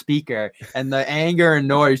JBL speaker, and the anger and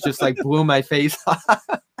noise just like blew my face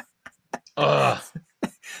off.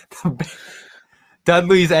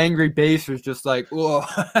 Dudley's angry bass was just like, whoa.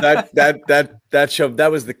 that show,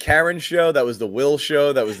 that was the Karen show, that was the Will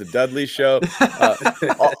show, that was the Dudley show.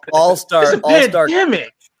 All-star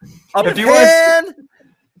pandemic.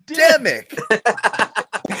 Pandemic.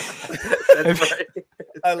 That's right.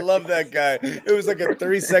 I love that guy. It was like a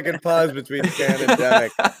 3-second pause between can and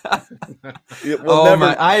demic.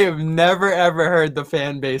 I have never ever heard the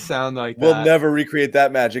fan base sound like that. We'll never recreate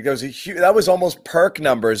that magic. That was almost perk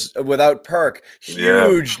numbers without perk.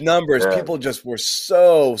 Huge numbers. Yeah. People just were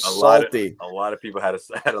so salty. A lot of people had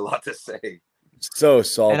a lot to say. So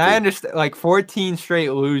salty. And I understand, like 14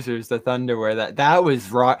 straight losers. The Thunder were that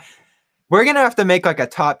was rock. We're gonna have to make like a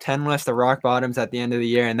top 10 list of rock bottoms at the end of the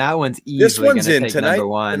year, and that one's easily gonna take tonight, number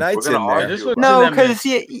 1. Tonight's in there. No, because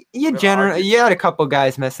you generally had a couple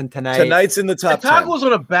guys missing tonight. Tonight's in the top 10. was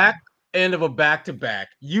on a back end of a back-to-back.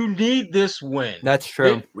 You need this win. That's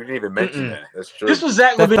true. We didn't even mention that. That's true. This was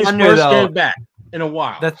Zach LaVine's first game back in a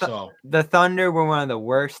while. The Thunder were one of the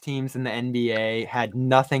worst teams in the NBA. Had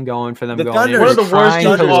nothing going for them. One of the worst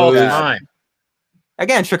teams of all time.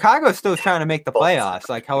 Again, Chicago's still trying to make the playoffs,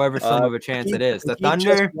 like however slim of a chance it is. The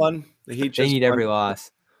Thunder, they need every loss.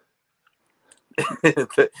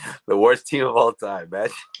 The worst team of all time, man.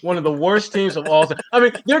 One of the worst teams of all time. I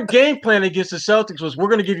mean, their game plan against the Celtics was, we're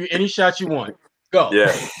going to give you any shots you want. Go.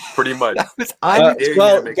 Yeah, pretty much. Guys,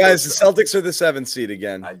 the Celtics are the 7th seed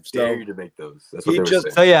again. I dare you to make those. That's what they were saying.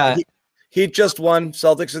 So, yeah. Heat just won.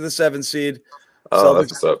 Celtics are the 7th seed. Oh,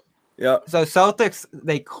 that's what's up. Yeah. So Celtics,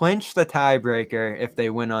 they clinch the tiebreaker if they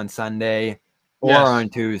win on Sunday or on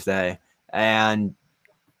Tuesday. And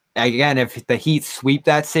again, if the Heat sweep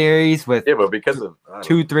that series with but because of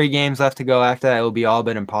 2-3 games left to go after that, it will be all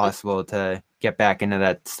but impossible to get back into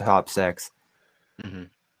that top 6. Mm-hmm.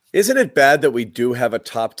 Isn't it bad that we do have a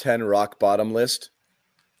top 10 rock bottom list?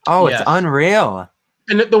 Oh, it's unreal.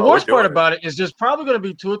 And the worst part about it is there's probably going to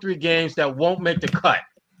be 2 or 3 games that won't make the cut.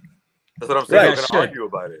 That's what I'm saying. We're going to argue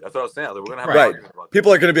about it. That's what I was saying. We're going to have an argument about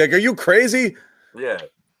People are going to be like, are you crazy? Yeah.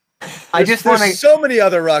 I just want There's to. so many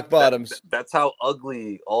other rock bottoms. That's how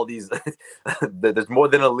ugly all these. There's more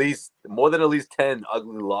than at least 10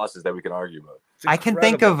 ugly losses that we can argue about. I can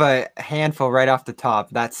think of a handful right off the top.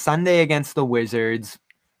 That Sunday against the Wizards,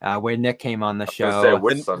 where Nick came on the show.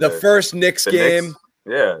 The first Knicks game. Knicks,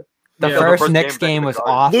 yeah. The first Knicks game was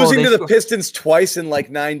awful. Losing to the Pistons twice in like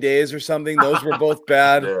 9 days or something. Those were both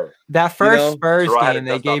bad. Yeah. That first Spurs game,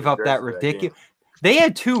 they gave up that ridiculous. They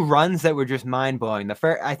had 2 runs that were just mind blowing.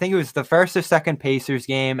 I think it was the first or second Pacers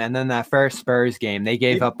game, and then that first Spurs game. They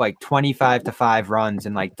gave up like 25-5 runs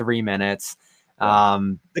in like 3 minutes.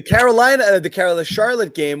 The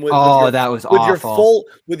Charlotte game that was awful.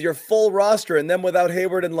 With your full roster, and then without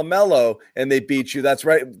Hayward and LaMelo, and they beat you. That's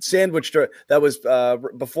right, sandwiched. That was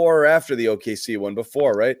before or after the OKC one?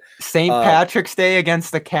 Before, right? St. Patrick's Day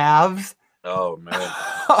against the Cavs. Oh man,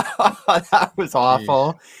 that was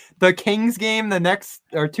awful. Jeez. The Kings game the next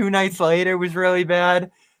or 2 nights later was really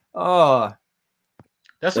bad. Oh,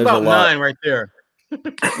 that's about 9 right there.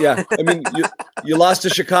 Yeah, I mean, you lost to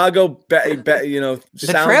Chicago. The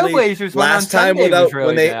Trailblazers last time without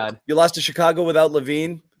really bad. You lost to Chicago without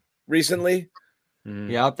Levine recently.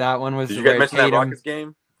 Yep, that one was. Did you guys mention that Rockets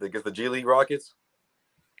game against the G League Rockets?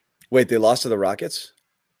 Wait, they lost to the Rockets?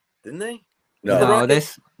 Didn't they? No,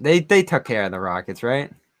 they took care of the Rockets,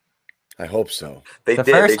 right? I hope so. The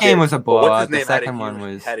first game was a blowout. The second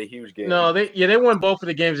one had a huge game. No, they won both of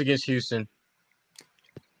the games against Houston.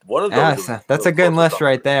 One of those. That's a good list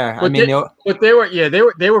right there. But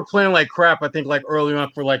they were playing like crap. I think like early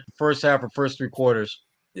on for like the first half or first 3 quarters.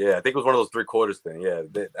 Yeah, I think it was one of those 3 quarters thing. Yeah,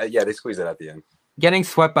 they squeezed it at the end. Getting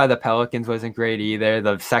swept by the Pelicans wasn't great either.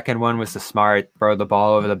 The second one was the smart throw the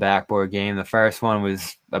ball over the backboard game. The first one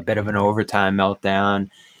was a bit of an overtime meltdown.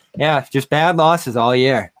 Yeah, just bad losses all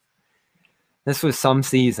year. This was some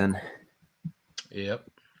season. Yep.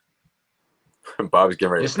 Bob's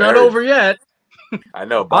getting ready. It's not over yet. I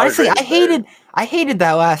know. Honestly, I hated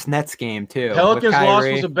that last Nets game too. Pelicans loss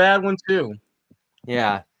was a bad one too.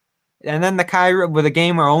 Yeah. And then with a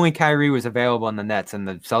game where only Kyrie was available in the Nets, and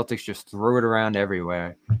the Celtics just threw it around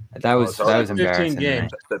everywhere. That was embarrassing.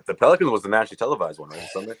 Games. The Pelicans was the nationally televised one, right?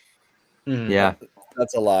 Sunday. Mm-hmm. Yeah,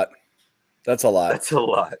 that's a lot. That's a lot.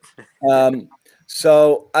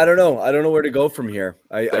 So I don't know. I don't know where to go from here.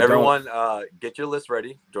 Everyone, get your list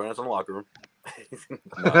ready. Join us in the locker room.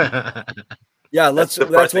 Yeah, that's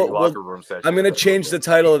what locker room session. I'm going to change the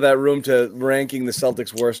title of that room to ranking the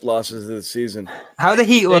Celtics' worst losses of the season. How the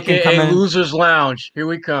Heat looking coming? Losers Lounge. Here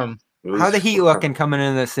we come. How the Heat looking coming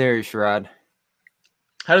into the series, Sherrod?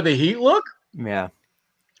 How do the Heat look? Yeah.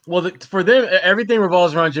 Well, for them, everything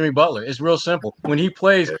revolves around Jimmy Butler. It's real simple. When he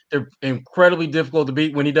plays, they're incredibly difficult to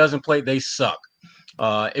beat. When he doesn't play, they suck.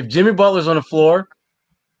 If Jimmy Butler's on the floor,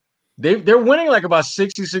 they're winning like about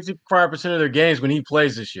 65% of their games when he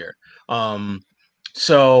plays this year.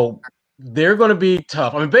 So they're going to be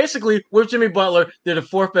tough. I mean, basically, with Jimmy Butler, they're the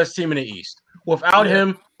 4th best team in the East. Without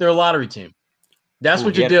him, they're a lottery team. That's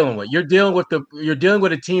what you're dealing with. You're dealing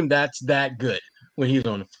with a team that's that good when he's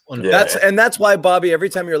on the That's why, Bobby, every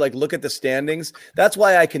time you're like, look at the standings, that's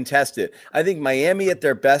why I contest it. I think Miami at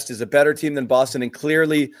their best is a better team than Boston, and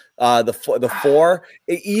clearly the 4,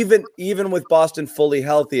 even with Boston fully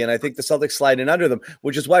healthy, and I think the Celtics slide in under them,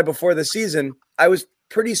 which is why before the season I was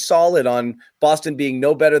pretty solid on Boston being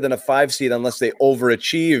no better than a 5 seed unless they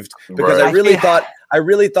overachieved, because I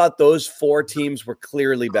really thought those 4 teams were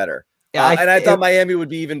clearly better. Yeah, I thought Miami would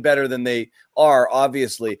be even better than they are,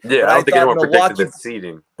 obviously. Yeah, I don't think anyone predicted the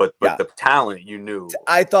seeding, but the talent you knew.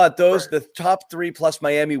 I thought the top 3 plus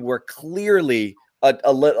Miami were clearly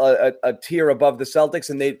a tier above the Celtics,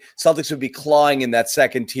 and Celtics would be clawing in that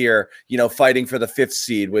second tier, fighting for the 5th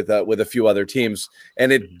seed with a few other teams.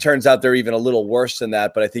 And it turns out they're even a little worse than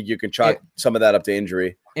that, but I think you can chalk some of that up to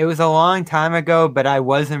injury. It was a long time ago, but I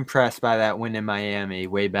was impressed by that win in Miami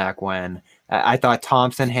way back when. I thought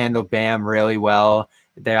Thompson handled Bam really well.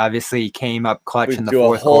 They obviously came up clutch in the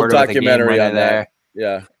 4th quarter with a game winner there.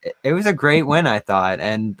 Yeah, it was a great win, I thought,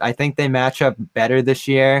 and I think they match up better this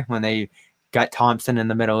year when they got Thompson in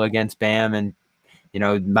the middle against Bam, and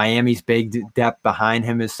Miami's big depth behind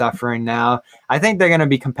him is suffering now. I think they're going to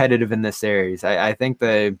be competitive in this series. I think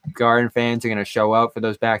the Garden fans are going to show out for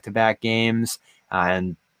those back-to-back games,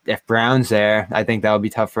 and if Brown's there, I think that would be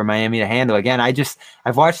tough for Miami to handle. Again,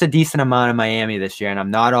 I've watched a decent amount of Miami this year, and I'm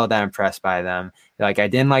not all that impressed by them. Like, I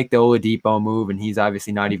didn't like the Oladipo move, and he's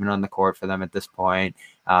obviously not even on the court for them at this point.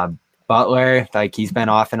 Butler, he's been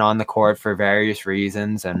off and on the court for various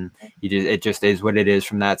reasons, and it just is what it is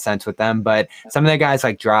from that sense with them. But some of the guys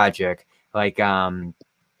like Dragic,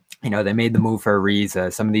 They made the move for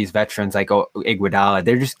Ariza. Some of these veterans like Iguodala,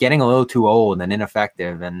 they're just getting a little too old and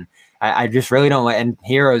ineffective. And I just really don't like. And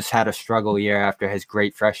Hero's had a struggle year after his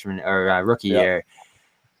great freshman or rookie year.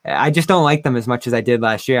 I just don't like them as much as I did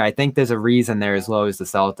last year. I think there's a reason they're as low as the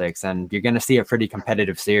Celtics, and you're going to see a pretty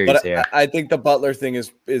competitive series here. I think the Butler thing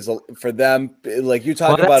is for them, like you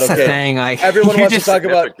talk about. That's the thing. Like, everyone wants to talk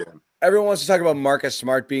about. Everyone wants to talk about Marcus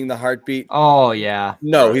Smart being the heartbeat. Oh yeah.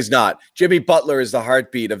 No, he's not. Jimmy Butler is the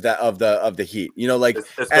heartbeat of the Heat.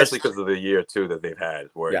 Especially because of the year too that they've had,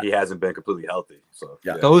 where he hasn't been completely healthy. So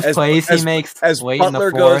those plays he makes as Butler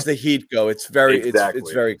goes, the Heat go. It's very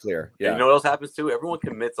it's very clear. Yeah. And you know what else happens too? Everyone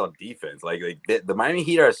commits on defense. Like the Miami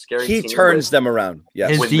Heat are a scary. He turns them around.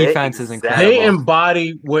 Yes, his defense is incredible. They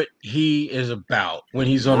embody what he is about when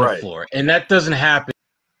he's on the floor, and that doesn't happen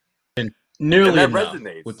nearly enough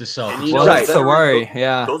with the Celtics. Well, that's the worry.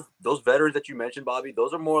 Those veterans that you mentioned, Bobby,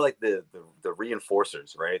 those are more like the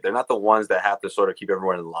reinforcers, right? They're not the ones that have to sort of keep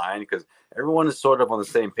everyone in line because everyone is sort of on the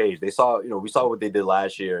same page. We saw what they did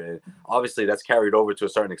last year, and obviously that's carried over to a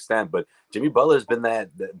certain extent. But Jimmy Butler has been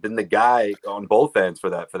the guy on both ends for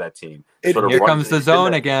that team. Here comes the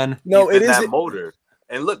zone again. No, it is that motor.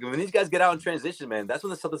 And look, when these guys get out in transition, man, that's when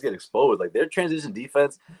the Celtics get exposed. Like their transition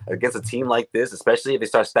defense against a team like this, especially if they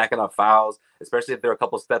start stacking up fouls, especially if they're a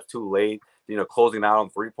couple steps too late, closing out on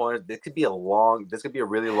 3-pointers. This could be a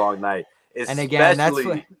really long night. And again, that's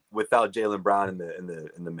without Jaylen Brown in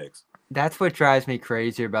the mix. That's what drives me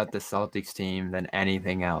crazier about the Celtics team than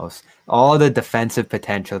anything else. All the defensive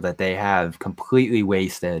potential that they have completely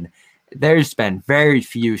wasted. There's been very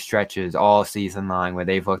few stretches all season long where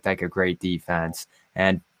they've looked like a great defense,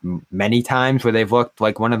 and many times where they've looked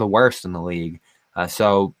like one of the worst in the league.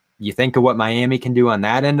 So you think of what Miami can do on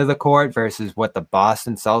that end of the court versus what the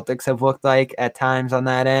Boston Celtics have looked like at times on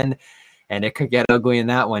that end. And it could get ugly in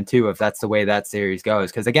that one too if that's the way that series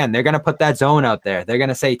goes. Because again, they're going to put that zone out there. They're going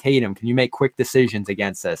to say, Tatum, can you make quick decisions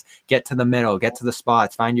against us? Get to the middle, get to the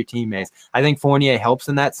spots, find your teammates. I think Fournier helps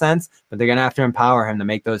in that sense, but they're going to have to empower him to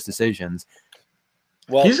make those decisions.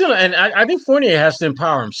 Well, he's gonna, and I think Fournier has to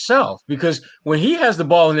empower himself because when he has the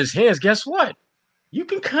ball in his hands, guess what? You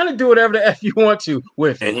can kind of do whatever the F you want to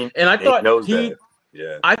with it. And I thought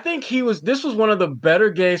I think this was one of the better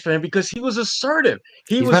games for him because he was assertive.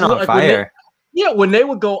 He's been on fire. When they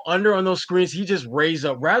would go under on those screens, he just raised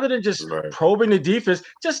up rather than just probing the defense.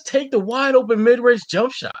 Just take the wide open mid-range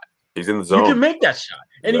jump shot. He's in the zone. You can make that shot,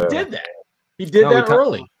 and he did that. He did that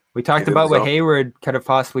early. We talked about what Hayward could have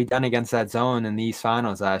possibly done against that zone in these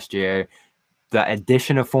finals last year. The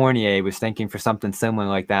addition of Fournier was thinking for something similar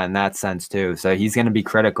like that in that sense too. So he's going to be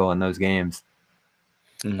critical in those games.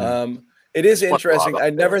 Mm-hmm. It is interesting. I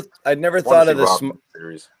never thought of the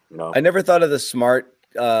series. I never thought of the Smart,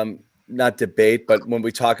 not debate, but when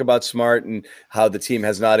we talk about Smart and how the team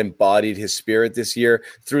has not embodied his spirit this year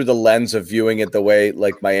through the lens of viewing it the way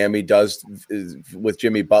like Miami does with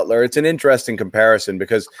Jimmy Butler, it's an interesting comparison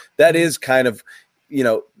because that is kind of,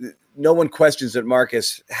 no one questions that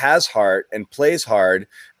Marcus has heart and plays hard,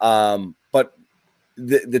 but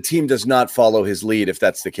the team does not follow his lead if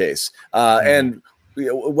that's the case. And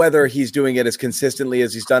whether he's doing it as consistently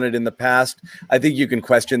as he's done it in the past, I think you can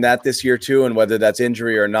question that this year too, and whether that's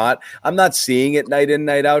injury or not. I'm not seeing it night in,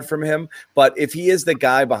 night out from him, but if he is the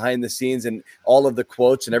guy behind the scenes and all of the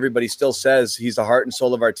quotes and everybody still says he's the heart and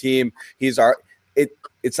soul of our team, it's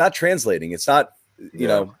not translating. It's not,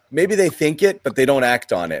 maybe they think it, but they don't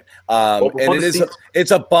act on it.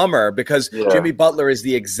 It's a bummer because Jimmy Butler is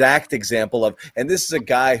the exact example of, and this is a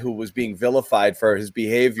guy who was being vilified for his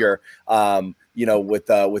behavior,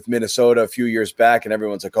 with Minnesota a few years back, and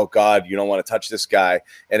everyone's like, oh God, you don't want to touch this guy.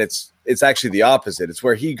 And it's actually the opposite. It's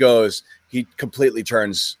where he goes, he completely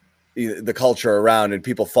turns the culture around and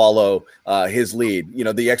people follow his lead.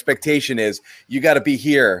 The expectation is you got to be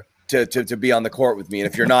here to be on the court with me. And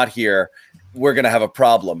if you're not here, we're going to have a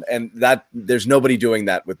problem. And that there's nobody doing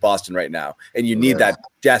that with Boston right now. And you need that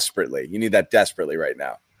desperately. You need that desperately right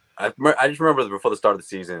now. I just remember before the start of the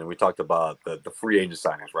season, we talked about the free agent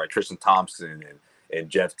signings, right? Tristan Thompson and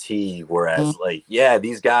Jeff Teague. Whereas,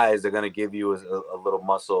 these guys are going to give you a little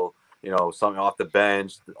muscle, something off the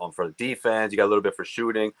bench for the defense. You got a little bit for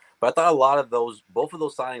shooting. But I thought both of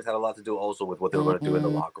those signings had a lot to do also with what they were going to do in the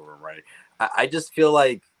locker room, right? I just feel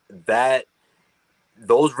like that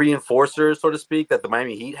those reinforcers, so to speak, that the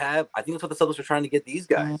Miami Heat have, I think that's what the Celtics are trying to get these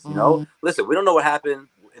guys. Listen, we don't know what happened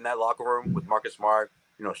in that locker room with Marcus Smart.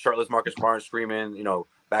 Shirtless Marcus Smart screaming,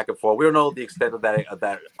 back and forth. We don't know the extent of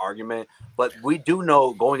that argument, but we do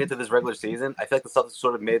know going into this regular season, I feel like the Celtics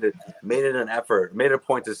sort of made it an effort, made it a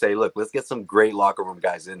point to say, look, let's get some great locker room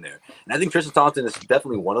guys in there. And I think Tristan Thompson is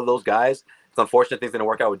definitely one of those guys It's unfortunate things didn't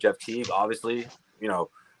work out with Jeff Teague. Obviously,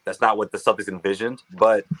 that's not what the Celtics envisioned.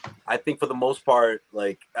 But I think for the most part,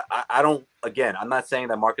 like I don't. Again, I'm not saying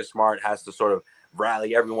that Marcus Smart has to sort of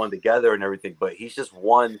rally everyone together and everything, but he's just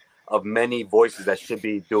one of many voices that should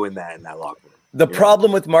be doing that in that locker room. The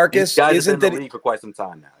problem with Marcus isn't that in the league for quite some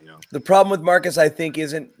time now. The problem with Marcus, I think,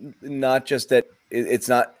 isn't not just that it's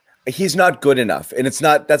not. He's not good enough, and that's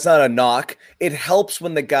not a knock. It helps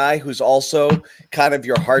when the guy who's also kind of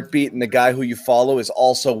your heartbeat and the guy who you follow is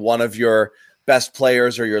also one of your best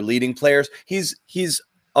players or your leading players. He's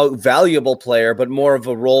a valuable player, but more of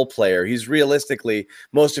a role player. He's realistically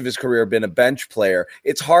most of his career been a bench player.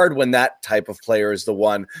 It's hard when that type of player is the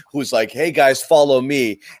one who's like, hey guys, follow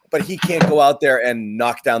me, but he can't go out there and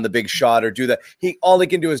knock down the big shot or do that. All he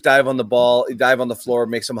can do is dive on the ball, dive on the floor,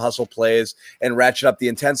 make some hustle plays and ratchet up the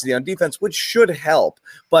intensity on defense, which should help.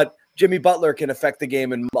 But Jimmy Butler can affect the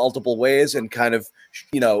game in multiple ways and kind of,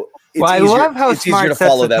 I love how Smart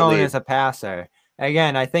sets the tone as a passer.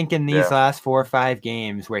 Again, I think in these last 4 or 5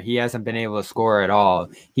 games where he hasn't been able to score at all,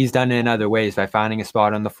 he's done it in other ways by finding a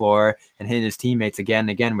spot on the floor and hitting his teammates again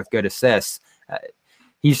and again with good assists.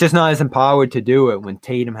 He's just not as empowered to do it when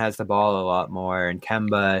Tatum has the ball a lot more and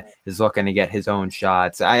Kemba is looking to get his own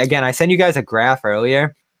shots. I sent you guys a graph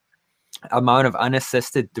earlier. Amount of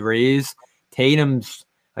unassisted threes. Tatum's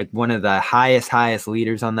like one of the highest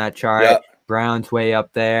leaders on that chart. Yep. Brown's way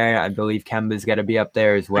up there. I believe Kemba's got to be up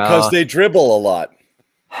there as well. Because they dribble a lot.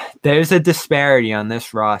 There's a disparity on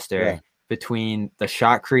this roster between the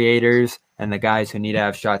shot creators and the guys who need to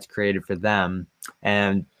have shots created for them.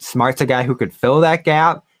 And Smart's a guy who could fill that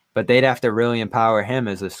gap, but they'd have to really empower him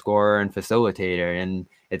as a scorer and facilitator. And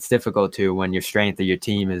it's difficult to when your strength of your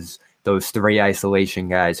team is those 3 isolation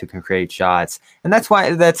guys who can create shots. And that's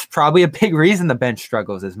probably a big reason the bench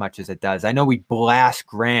struggles as much as it does. I know we blast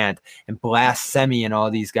Grant and blast Semi and all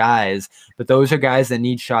these guys, but those are guys that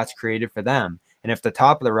need shots created for them. And if the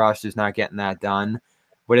top of the roster is not getting that done,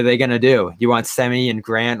 what are they going to do? You want Semi and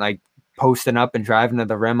Grant like posting up and driving to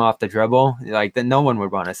the rim off the dribble? Like that, no one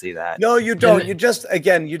would want to see that. No, you don't. You just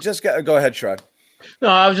got to go ahead, Shrug. No,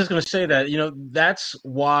 I was just going to say that, that's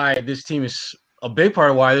why this team is a big part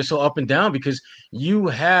of why they're so up and down, because you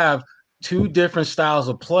have 2 different styles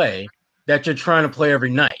of play that you're trying to play every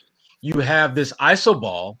night. You have this iso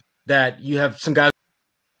ball that you have some guys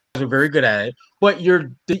who are very good at it, but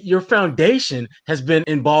your foundation has been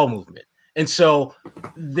in ball movement. And so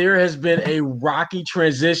there has been a rocky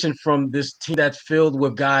transition from this team that's filled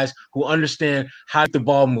with guys who understand how to get the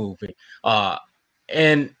ball moving.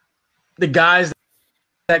 And the guys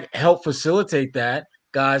that help facilitate that,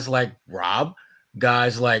 guys like Rob,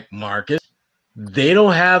 guys like Marcus, they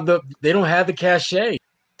don't have the cachet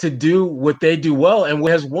to do what they do well, and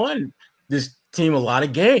has won this team a lot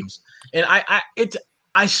of games. And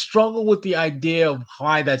I struggle with the idea of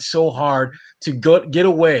why that's so hard to get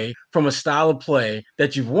away from a style of play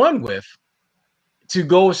that you've won with to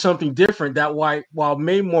go with something different that while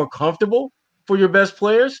maybe more comfortable for your best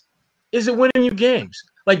players, is it winning you games?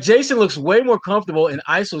 Like Jason looks way more comfortable in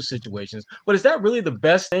ISO situations, but is that really the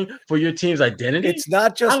best thing for your team's identity? It's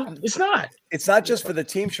not just. It's not. It's not just for the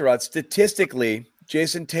team, Sherrod. Statistically,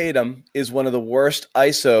 Jason Tatum is one of the worst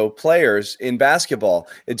ISO players in basketball.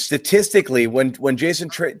 It's statistically when Jason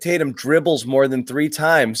Tatum dribbles more than 3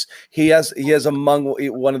 times, he has among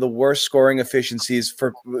one of the worst scoring efficiencies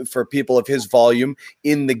for people of his volume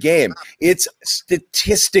in the game. It's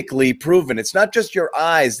statistically proven. It's not just your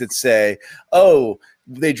eyes that say, "Oh,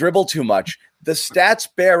 they dribble too much." The stats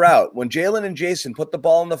bear out. When Jalen and Jason put the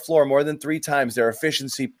ball on the floor more than 3 times, their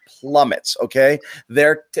efficiency plummets. Okay,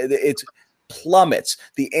 it's plummets.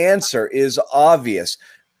 The answer is obvious.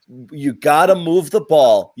 You got to move the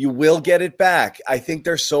ball. You will get it back. I think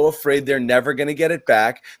they're so afraid they're never going to get it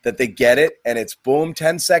back that they get it, and it's boom,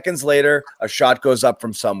 10 seconds later, a shot goes up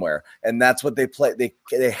from somewhere. And that's what they play.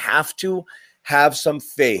 They have to have some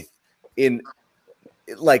faith in,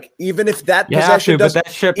 like, even if that possession but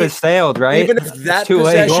that ship has sailed, right? Even if that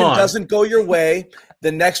possession doesn't go your way,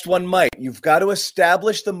 the next one might. You've got to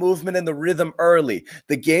establish the movement and the rhythm early.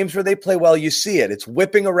 The games where they play well, you see it. It's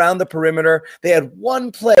whipping around the perimeter. They had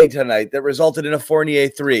one play tonight that resulted in a Fournier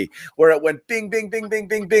 3 where it went bing, bing, bing, bing,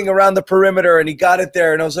 bing, bing around the perimeter, and he got it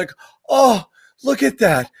there. And I was like, oh, look at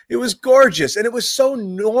that. It was gorgeous. And it was so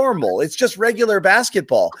normal. It's just regular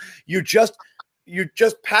basketball. You just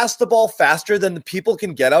pass the ball faster than the people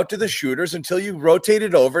can get out to the shooters until you rotate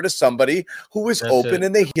it over to somebody who is open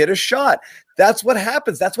and they hit a shot. That's what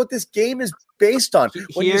happens. That's what this game is based on.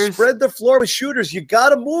 When you spread the floor with shooters, you got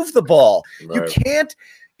to move the ball. Right. You can't,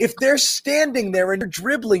 if they're standing there and you're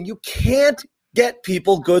dribbling, you can't get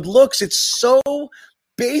people good looks. It's so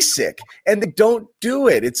basic, and they don't do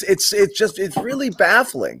it. It's really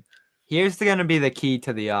baffling. Here's going to be the key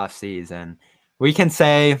to the offseason. We can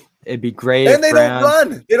say it'd be great. And they don't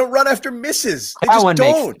run. They don't run after misses. They just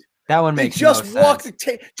don't. That one makes They just no walk sense.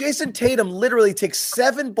 Jason Tatum literally takes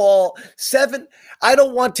seven. I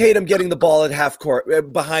don't want Tatum getting the ball at half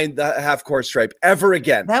court behind the half court stripe ever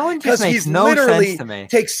again. That one just makes no sense to me.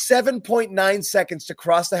 Takes 7.9 seconds to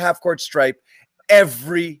cross the half court stripe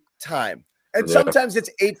every time, and sometimes it's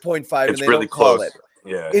 8.5, and they really don't call close. it.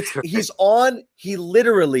 Yeah, he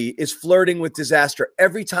literally is flirting with disaster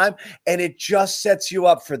every time, and it just sets you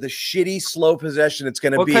up for the shitty, slow possession it's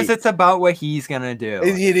going to be. Because it's about what he's going to do.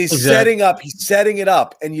 He's setting it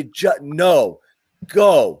up, and you just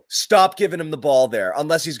stop giving him the ball there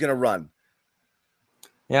unless he's going to run.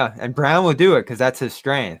 Yeah, and Brown will do it because that's his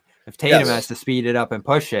strength. If Tatum has to speed it up and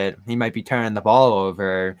push it, he might be turning the ball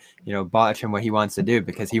over, botching what he wants to do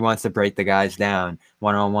because he wants to break the guys down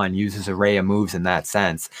one-on-one, use his array of moves in that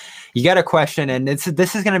sense. You got a question, and this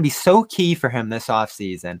is going to be so key for him this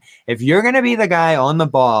offseason. If you're going to be the guy on the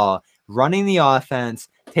ball, running the offense,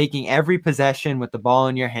 taking every possession with the ball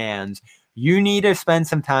in your hands, you need to spend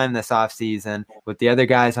some time this offseason with the other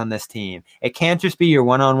guys on this team. It can't just be your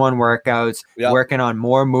one-on-one workouts, working on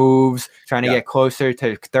more moves, trying to get closer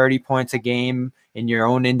to 30 points a game in your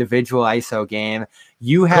own individual ISO game.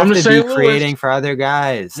 You have to be creating for other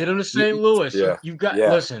guys. Get him to St. Louis. Yeah. You've got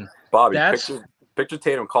listen, Bobby. Picture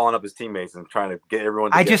Tatum calling up his teammates and trying to get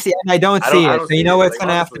everyone. I don't see it. So you know what it's going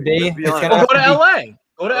to have to be? Go to LA.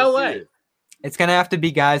 Go to LA. It's going to have to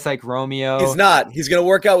be guys like Romeo. He's not. He's going to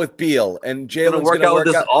work out with Beal, and Jalen's going to work out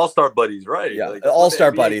with his all-star buddies, right? Yeah,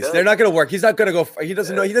 all-star buddies. They're not going to work. He's not going to go. He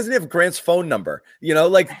doesn't know. He doesn't have Grant's phone number.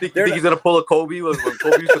 Think he's going to pull a Kobe when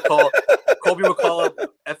Kobe used to call. Kobe would call up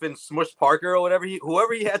effing Smush Parker or whatever.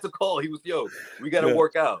 Whoever he had to call, he was, we got to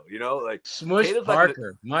work out. Smush Tatum's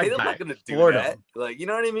Parker. Tatum's not going to do that. You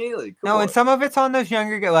know what I mean? And some of it's on those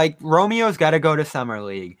younger guys. Like Romeo's got to go to Summer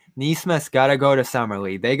League. Neesmith's got to go to Summer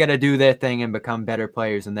League. They got to do their thing and become better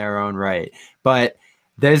players in their own right. But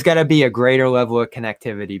there's got to be a greater level of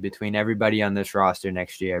connectivity between everybody on this roster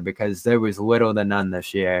next year because there was little to none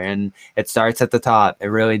this year. And it starts at the top. It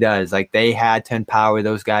really does. Like they had to empower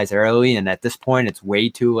those guys early. And at this point, it's way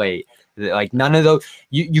too late. Like none of those,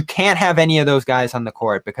 you can't have any of those guys on the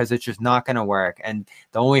court because it's just not going to work. And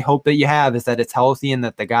the only hope that you have is that it's healthy and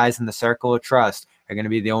that the guys in the circle of trust are going to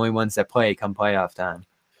be the only ones that play come playoff time.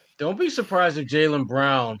 Don't be surprised if Jaylen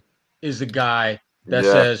Brown is the guy that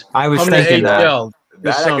says, I was thinking that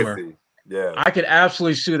this summer. I could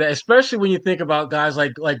absolutely see that, especially when you think about guys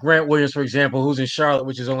like Grant Williams, for example, who's in Charlotte,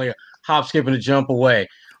 which is only a hop, skip, and a jump away.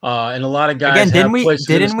 And a lot of guys didn't we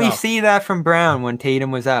see that from Brown when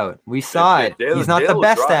Tatum was out? We saw it. He's not the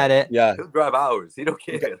best at it. Yeah, he'll drive hours. He don't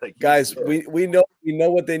care. Guys, we know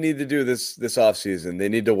what they need to do this offseason. They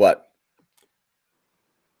need to what?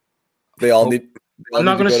 They all need. I'm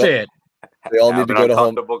not going to say it. They all need to go to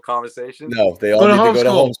home. Conversation. No, they all need to go to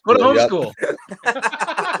homeschool. Go to homeschool.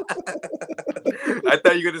 I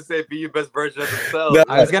thought you were going to say be your best version of themselves. No,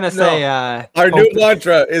 I was going to say our new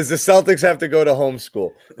mantra is the Celtics have to go to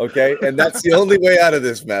homeschool. Okay, and that's the only way out of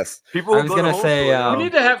this mess. I was going to say we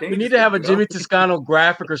need to have a Jimmy Toscano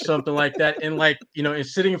graphic or something like that, and and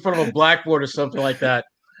sitting in front of a blackboard or something like that.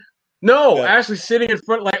 No, actually sitting in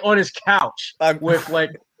front, on his couch with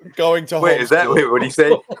going to wait, what do you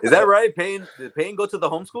say? Is that right? Did Payne go to the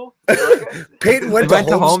homeschool? Peyton went to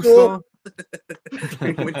homeschool?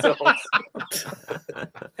 He went to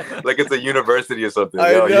homeschool. Like it's a university or something.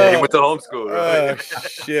 Yeah, he went to homeschool. Right?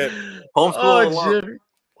 Shit. Homeschool.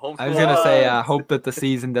 Oh, I was going to say, hope that the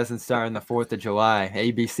season doesn't start on the 4th of July.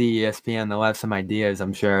 ABC, ESPN, they'll have some ideas,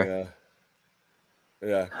 I'm sure.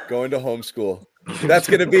 Yeah, going to homeschool. That's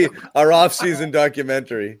going to be our off-season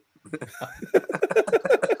documentary.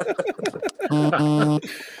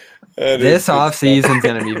 This off season is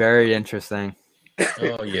going to be very interesting.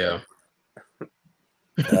 Oh yeah.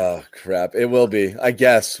 Oh crap! It will be. I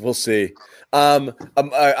guess we'll see. I'm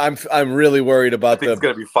really worried about it's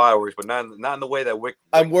going to be fireworks, but not in the way that Wick.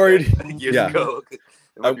 I'm worried. Years ago, it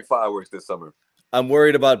might be fireworks this summer. I'm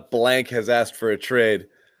worried about blank has asked for a trade.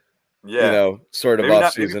 Yeah, sort of maybe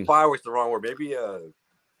off season. Maybe fireworks the wrong word. Maybe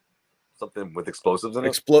something with explosives in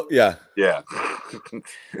it. Yeah.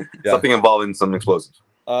 Something involving some explosives.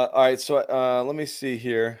 All right, so let me see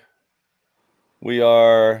here. We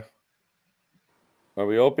are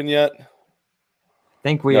we open yet? I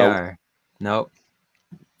think we are. Nope.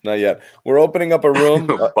 Not yet. We're opening up a room.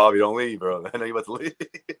 Bobby, don't leave, bro. I know you about to leave.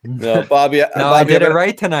 No, Bobby. No, Bobby, I did it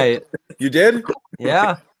right tonight. You did?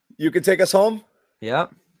 Yeah. You could take us home?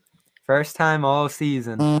 Yep. First time all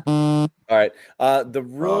season. All All right. The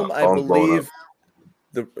room, I phone's blowing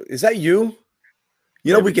believe. Is that you?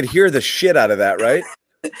 You know, we could hear the shit out of that, right?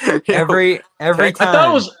 Every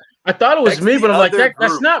time. I thought it was Text me, the but I'm like, other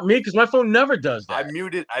that's group. not me because my phone never does I that.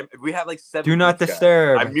 muted. We have like 7. Do not groups, guys.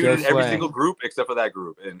 disturb. I muted Joe every Sway. single group except for that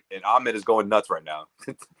group, and Ahmed is going nuts right now.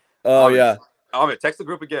 Oh, Ahmed, yeah. Ahmed, text the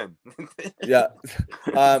group again. Yeah.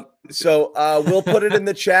 So we'll put it in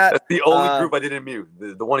the chat. That's the only group I didn't mute.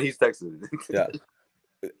 The one he's texted.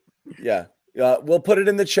 Yeah. We'll put it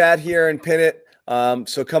in the chat here and pin it.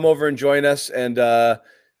 So come over and join us. And,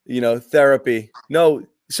 therapy. No,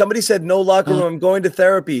 somebody said no locker room. I'm going to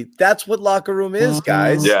therapy. That's what locker room is,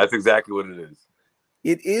 guys. Yeah, that's exactly what it is.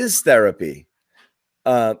 It is therapy.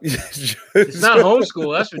 It's not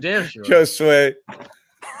homeschool. That's for damn sure. Joe Sway.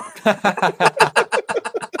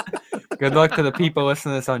 Good luck to the people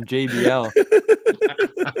listening to this on JBL.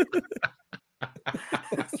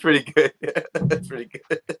 That's pretty good. That's pretty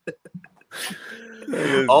good. That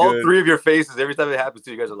is All good. 3 of your faces, every time it happens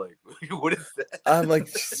to you, guys are like, what is that? I'm like,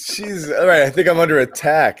 jeez. All right. I think I'm under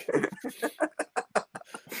attack.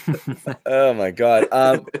 Oh my God.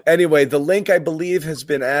 Anyway, the link I believe has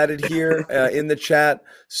been added here in the chat.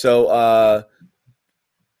 So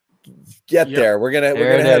get there. We're gonna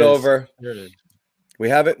head over. There it is. We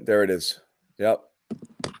have it. There it is. Yep.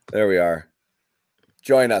 There we are.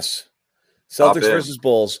 Join us. Celtics versus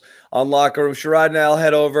Bulls on Locker Room. Sherrod and I'll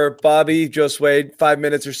head over. Bobby, Joe Swade, 5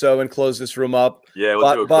 minutes or so and close this room up. Yeah,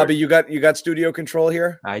 we'll do it Bobby, quick. you got studio control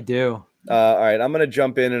here? I do. All right, I'm going to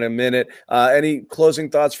jump in a minute. Any closing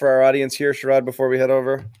thoughts for our audience here, Sherrod, before we head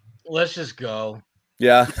over? Let's just go.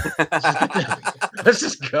 Yeah. Let's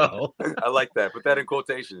just go. I like that. Put that in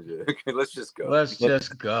quotations. Yeah. Let's just go. Let's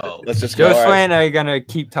just go. Let's just go. Joe All Sway right. and I are going to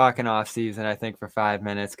keep talking off season, I think, for 5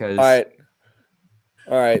 minutes because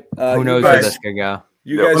All right. who knows where this could go.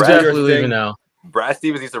 You No, guys We're do your definitely thing. leaving now. Brad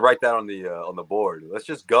Stevens needs to write that on the board. Let's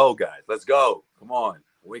just go, guys. Let's go. Come on.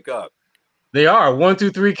 Wake up. They are 1, 2,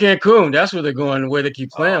 3 Cancun. That's where they're going. Where they keep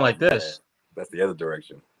playing like this. Man. That's the other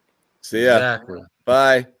direction. See ya. Exactly.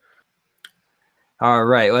 Bye. All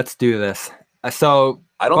right, let's do this. So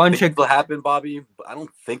I don't bunch think of it'll happen, Bobby. I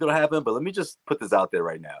don't think it'll happen, but let me just put this out there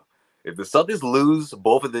right now. If the Celtics lose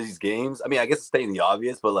both of these games, I mean, I guess it's stating the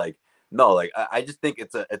obvious, but I just think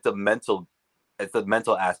it's a mental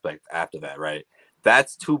aspect after that, right?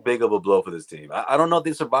 That's too big of a blow for this team. I don't know if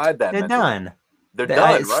they survived that. they're mentally. done. They're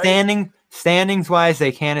done, right? Standings wise,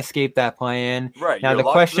 they can't escape that play-in. Right. Now You're the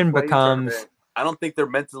locked into question play-in becomes: tournament. I don't think they're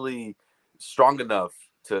mentally strong enough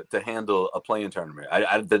to handle a play-in tournament.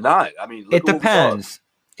 They're not. I mean, look it at what we saw. depends.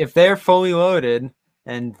 If they're fully loaded,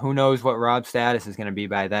 and who knows what Rob's status is going to be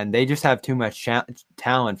by then, they just have too much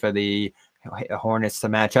talent for the Hornets to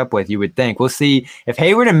match up with. You would think. We'll see if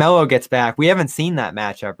Hayward and Melo gets back. We haven't seen that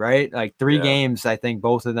matchup, right? Like 3 games, I think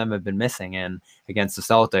both of them have been missing in against the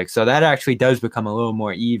Celtics. So that actually does become a little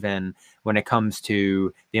more even when it comes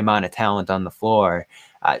to the amount of talent on the floor.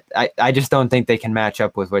 I just don't think they can match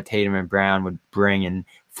up with what Tatum and Brown would bring in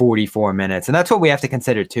 44 minutes. And that's what we have to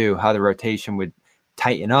consider too, how the rotation would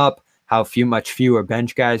tighten up, how much fewer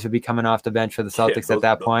bench guys would be coming off the bench for the Celtics at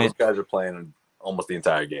that point. Those guys are playing almost the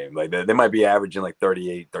entire game. Like they might be averaging like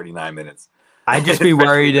 38, 39 minutes. I'd just be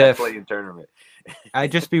worried if play-in tournament.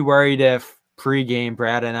 I'd just be worried if pregame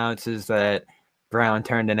Brad announces that Brown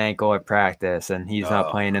turned an ankle at practice and he's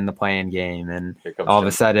not playing in the play-in game, and all of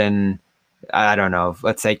a sudden, I don't know,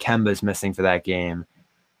 let's say Kemba's missing for that game.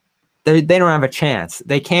 They don't have a chance.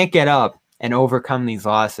 They can't get up and overcome these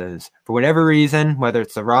losses for whatever reason, whether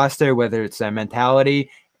it's the roster, whether it's their mentality.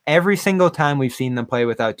 Every single time we've seen them play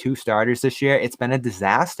without 2 starters this year, it's been a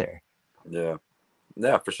disaster. Yeah,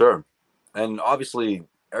 for sure. And obviously,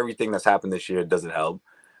 everything that's happened this year doesn't help.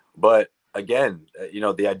 But again,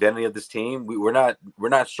 the identity of this team, we're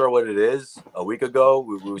not sure what it is. A week ago,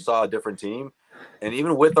 we saw a different team, and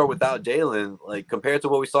even with or without Jalen, like compared to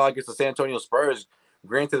what we saw against the San Antonio Spurs,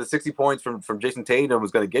 granted the 60 points from Jason Tatum was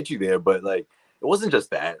going to get you there, but like it wasn't just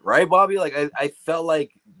that, right, Bobby? Like I felt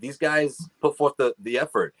like these guys put forth the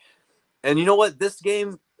effort, and you know what? This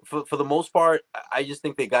game, for the most part, I just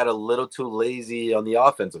think they got a little too lazy on the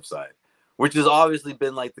offensive side, which has obviously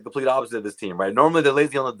been like the complete opposite of this team, right? Normally they're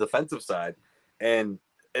lazy on the defensive side, and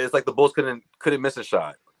it's like the Bulls couldn't miss a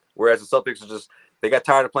shot, whereas the Celtics are just they got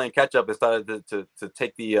tired of playing catch up and started to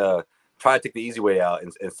take the try to take the easy way out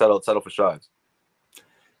and settle for shots.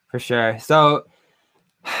 For sure. So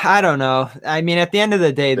I don't know. I mean, at the end of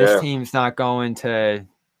the day, this team's not going to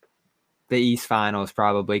the East Finals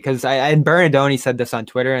probably, because and Bernardoni said this on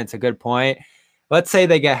Twitter, and it's a good point. Let's say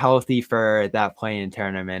they get healthy for that play-in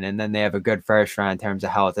tournament, and then they have a good first round in terms of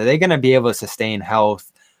health. Are they going to be able to sustain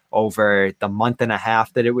health over the month and a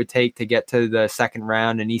half that it would take to get to the second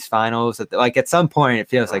round in East Finals. Like at some point, it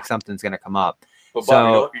feels like something's going to come up. But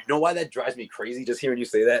Bob, you know why that drives me crazy just hearing you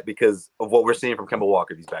say that? Because of what we're seeing from Kemba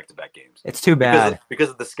Walker these back-to-back games. It's too bad. Because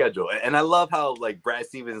of the schedule. And I love how, like, Brad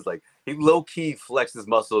Stevens, like, he low-key flexed his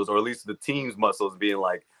muscles, or at least the team's muscles, being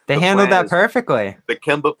like, they handled that perfectly. The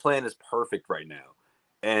Kemba plan is perfect right now.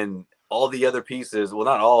 And all the other pieces, well,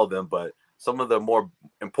 not all of them, but some of the more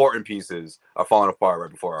important pieces are falling apart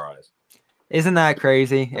right before our eyes. Isn't that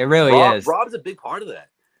crazy? It really is. Rob's a big part of that.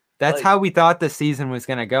 That's how we thought the season was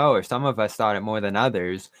going to go, or some of us thought it more than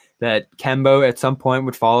others, that Kemba at some point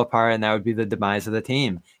would fall apart and that would be the demise of the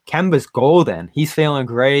team. Kemba's golden. He's feeling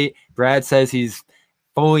great. Brad says he's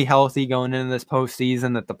fully healthy going into this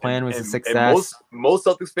postseason, that the plan was a success. And most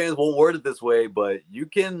Celtics fans won't word it this way, but you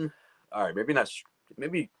can, all right, maybe not,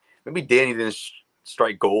 maybe Danny didn't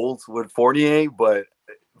strike gold with Fournier, but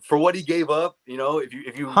for what he gave up, you know, if you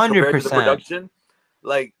 100%. compare it to the production,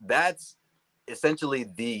 like that's essentially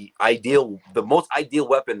the most ideal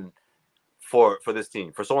weapon for this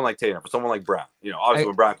team, for someone like Tatum, for someone like Brown. You know, obviously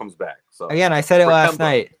when Brown comes back. So again, I said it last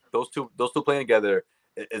night. Those two playing together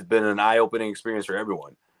has been an eye-opening experience for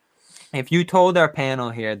everyone. If you told our panel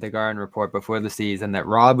here at the Garden Report before the season that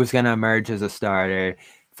Rob was going to emerge as a starter,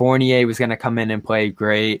 Fournier was going to come in and play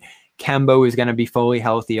great, Kemba was going to be fully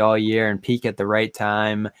healthy all year and peak at the right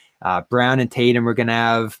time, Brown and Tatum were going to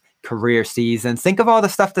have career seasons. Think of all the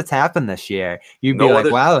stuff that's happened this year. You'd be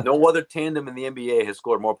like, wow. No other tandem in the NBA has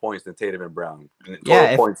scored more points than Tatum and Brown.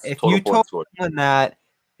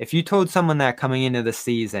 If you told someone that coming into the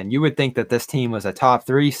season, you would think that this team was a top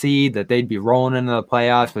 3 seed, that they'd be rolling into the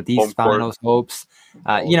playoffs with these finals hopes.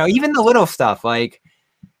 You know, even the little stuff like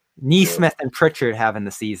Neesmith and Pritchard having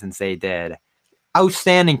the seasons they did.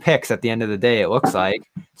 Outstanding picks at the end of the day, it looks like.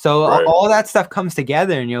 So all that stuff comes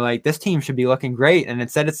together and you're like, this team should be looking great. And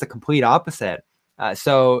instead it's the complete opposite.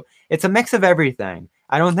 So it's a mix of everything.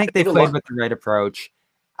 I don't think they played with the right approach.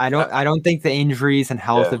 I don't think the injuries and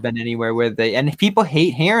health have been anywhere with it. And people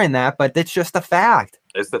hate hearing that, but it's just a fact.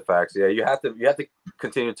 It's the facts. Yeah, you have to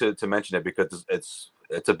continue to mention it because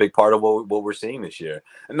it's a big part of what we're seeing this year.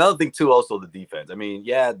 Another thing too, also the defense. I mean,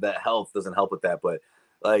 the health doesn't help with that, but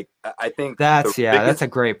like I think that's a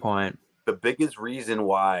great point. The biggest reason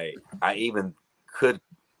why I even could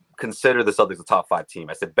consider the Celtics a top 5 team,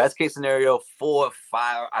 I said best case scenario 4 or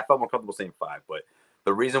 5. I felt more comfortable saying 5, but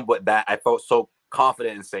the reason that I felt so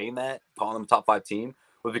confident in saying that, calling them a top 5 team,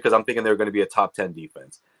 was because I'm thinking they were going to be a top 10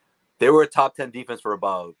 defense. They were a top 10 defense for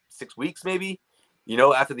about 6 weeks, maybe, you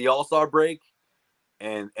know, after the All-Star break,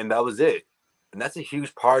 and that was it. And that's a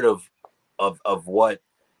huge part of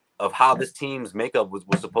how this team's makeup was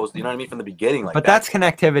supposed to, you know what I mean, from the beginning. Like, but that's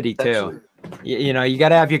connectivity too. You know, you got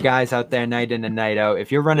to have your guys out there night in and night out.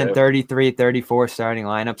 If you're running 33, 34 starting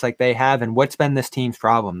lineups like they have, and what's been this team's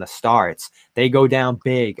problem? The starts. They go down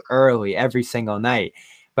big early every single night.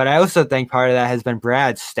 But I also think part of that has been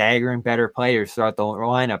Brad staggering better players throughout the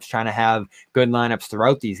lineups, trying to have good lineups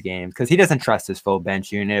throughout these games because he doesn't trust his full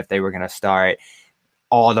bench unit if they were going to start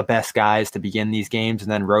all the best guys to begin these games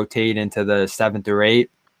and then rotate into the 7th or 8th.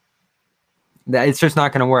 It's just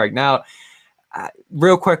not going to work. Now,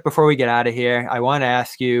 real quick before we get out of here, I want to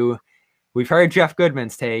ask you, we've heard Jeff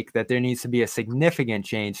Goodman's take that there needs to be a significant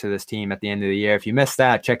change to this team at the end of the year. If you missed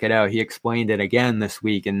that, check it out. He explained it again this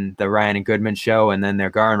week in the Ryan and Goodman show and then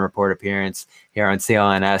their Garden Report appearance here on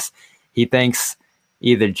CLNS. He thinks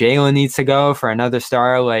either Jalen needs to go for another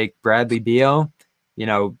star like Bradley Beal. You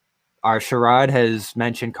know, our Sherrod has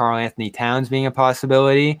mentioned Karl Anthony Towns being a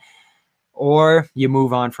possibility, or you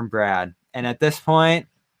move on from Brad. And at this point,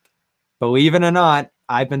 believe it or not,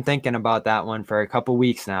 I've been thinking about that one for a couple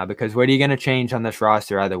weeks now because what are you going to change on this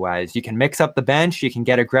roster otherwise? You can mix up the bench. You can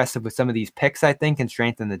get aggressive with some of these picks, I think, and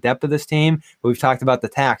strengthen the depth of this team. But we've talked about the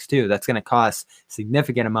tax, too. That's going to cost a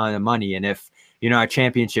significant amount of money. And if you're not a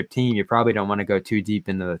championship team, you probably don't want to go too deep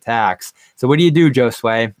into the tax. So what do you do,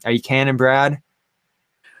 Josue? Are you canning Brad?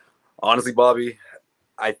 Honestly, Bobby,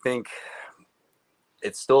 I think I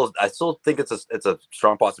still think it's a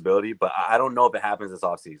strong possibility, but I don't know if it happens this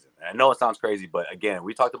offseason. I know it sounds crazy, but again,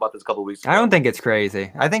 we talked about this a couple of weeks ago. I don't think it's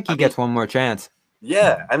crazy. I think he gets one more chance.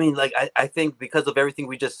 Yeah, I mean, like I think because of everything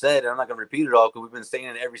we just said, and I'm not going to repeat it all because we've been saying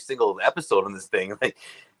it every single episode on this thing. Like,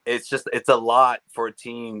 it's a lot for a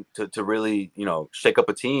team to really, you know, shake up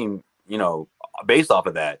a team, you know, based off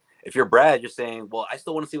of that. If you're Brad, you're saying, well, I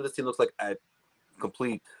still want to see what this team looks like at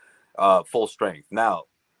complete full strength. Now,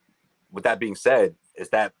 with that being said, is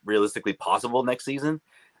that realistically possible next season?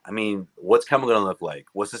 I mean, what's Kemba going to look like?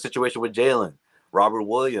 What's the situation with Jalen, Robert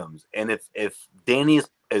Williams? And if Danny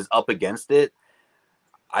is up against it,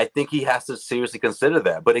 I think he has to seriously consider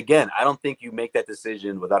that. But again, I don't think you make that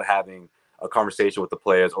decision without having a conversation with the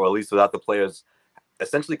players, or at least without the players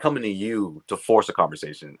essentially coming to you to force a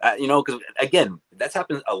conversation. Because again, that's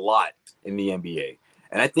happened a lot in the NBA.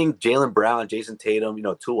 And I think Jaylen Brown, Jason Tatum,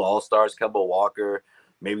 2 All-Stars, Kemba Walker,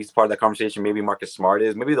 maybe he's part of that conversation. Maybe Marcus Smart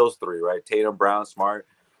is. Maybe those 3, right? Tatum, Brown, Smart.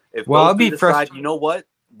 If those 3 decide, you know what?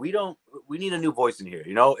 We need a new voice in here.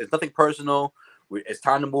 It's nothing personal. It's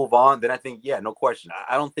time to move on. Then I think, yeah, no question.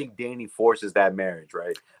 I don't think Danny forces that marriage,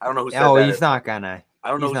 right? I don't know who said that. Oh, he's not gonna. I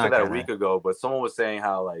don't know who said that a week ago, but someone was saying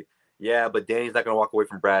how, like, yeah, but Danny's not going to walk away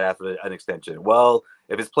from Brad after an extension. Well,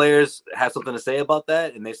 if his players have something to say about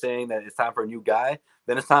that and they're saying that it's time for a new guy,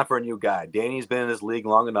 then it's time for a new guy. Danny's been in this league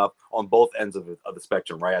long enough on both ends of the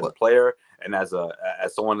spectrum, right? As a player and as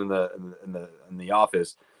someone in the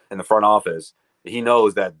office, in the front office, he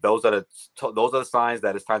knows that those are the signs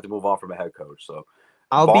that it's time to move on from a head coach. So,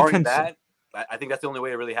 barring that, I think that's the only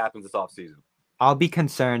way it really happens this offseason. I'll be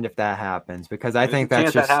concerned if that happens, because I think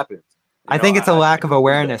that's just. That happens. I think it's a lack of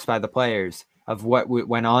awareness by the players of what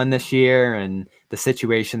went on this year and the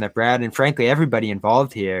situation that Brad and frankly everybody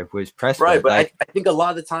involved here was pressed with. Right, but I think a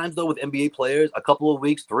lot of the times though with NBA players, a couple of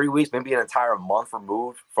weeks, 3 weeks, maybe an entire month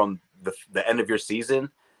removed from the end of your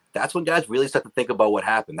season, that's when guys really start to think about what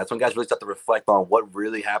happened. That's when guys really start to reflect on what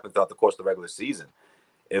really happened throughout the course of the regular season.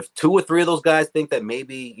 If 2 or 3 of those guys think that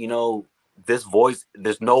maybe, this voice,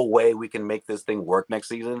 there's no way we can make this thing work next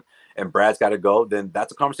season and Brad's got to go, then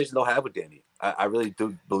that's a conversation they'll have with Danny. I really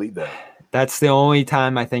do believe that. That's the only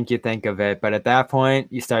time I think you think of it. But at that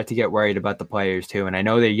point, you start to get worried about the players too. And I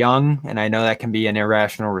know they're young, and I know that can be an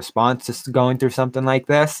irrational response to going through something like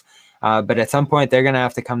this. But at some point, they're going to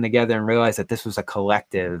have to come together and realize that this was a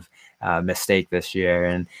collective mistake this year,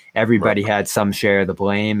 and everybody had some share of the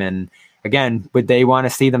blame. And again, would they want to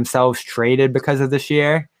see themselves traded because of this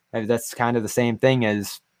year? That's kind of the same thing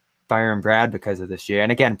as firing Brad because of this year.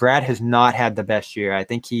 And again, Brad has not had the best year. I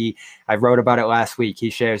think I wrote about it last week. He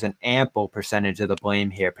shares an ample percentage of the blame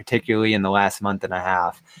here, particularly in the last month and a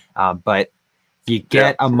half. But you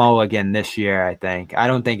get a mulligan this year, I think. I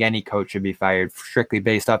don't think any coach should be fired strictly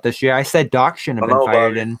based off this year. I said Doc shouldn't have been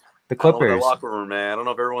fired in the Clippers. I don't know the locker room, man. I don't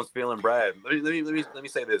know if everyone's feeling Brad. Let me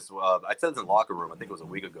say this. I said this in the locker room. I think it was a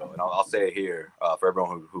week ago, and I'll say it here for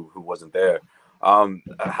everyone who wasn't there.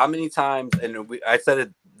 How many times, and I said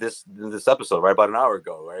it this episode right about an hour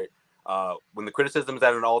ago, right? When the criticism is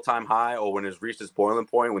at an all-time high, or when it's reached its boiling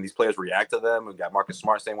point, when these players react to them, we got Marcus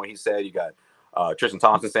Smart saying what he said, you got Tristan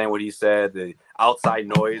Thompson saying what he said, the outside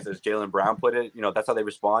noise, as Jaylen Brown put it, that's how they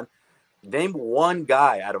respond. Name one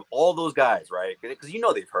guy out of all those guys, right? Because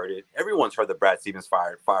they've heard it. Everyone's heard the Brad Stevens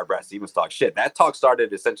fire Brad Stevens talk. Shit, that talk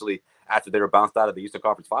started essentially after they were bounced out of the Eastern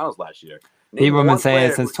Conference Finals last year. People have been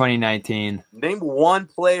saying it since 2019. Name one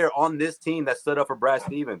player on this team that stood up for Brad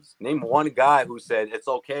Stevens. Name one guy who said, it's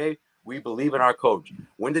okay, we believe in our coach.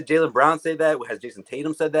 When did Jaylen Brown say that? Has Jason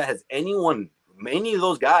Tatum said that? Has any of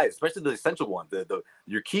those guys, especially the essential one,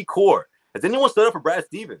 your key core, has anyone stood up for Brad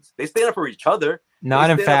Stevens? They stand up for each other. Not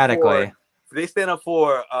emphatically. They stand up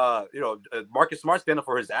for, Marcus Smart stand up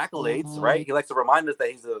for his accolades, right? He likes to remind us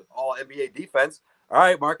that he's an all-NBA defense. All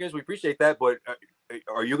right, Marcus, we appreciate that, but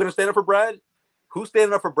are you going to stand up for Brad? Who's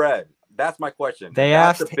standing up for Brad? That's my question.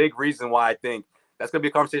 That's the big reason why I think that's going to be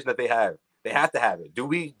a conversation that they have. They have to have it. Do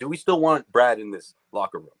we still want Brad in this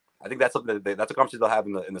locker room? I think that's something that's a conversation they'll have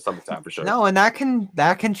in the summertime for sure. No, and that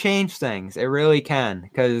can change things. It really can,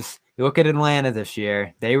 because you look at Atlanta this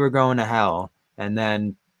year. They were going to hell, and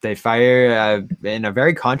then they fire in a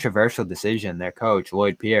very controversial decision their coach,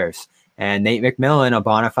 Lloyd Pierce. And Nate McMillan, a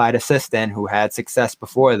bona fide assistant who had success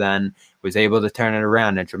before then, was able to turn it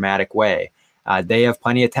around in a dramatic way. They have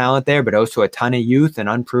plenty of talent there, but also a ton of youth and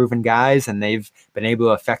unproven guys, and they've been able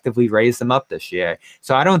to effectively raise them up this year.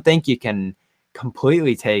 So I don't think you can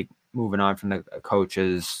completely take moving on from the coach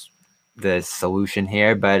as the solution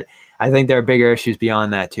here, but I think there are bigger issues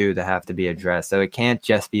beyond that too that have to be addressed. So it can't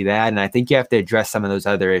just be that. And I think you have to address some of those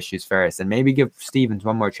other issues first and maybe give Stevens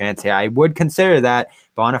one more chance here. I would consider that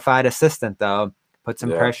bona fide assistant though. Put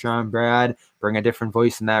some pressure on Brad, bring a different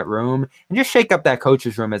voice in that room, and just shake up that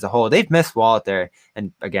coach's room as a whole. They've missed Walter.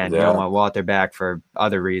 And again, you don't want Walter back for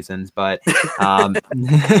other reasons, but we won't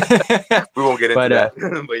get into that.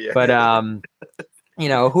 But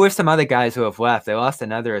who are some other guys who have left? They lost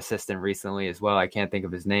another assistant recently as well. I can't think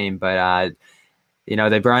of his name, but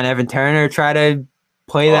they brought in Evan Turner to try to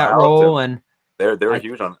play that role, and they're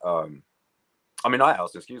huge on. Not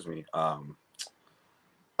Allison. Excuse me.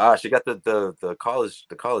 She got the college.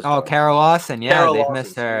 Oh, Carol Lawson. Yeah, they've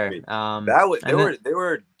missed her. They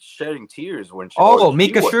were shedding tears when she.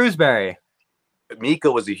 Mika Shrewsbury.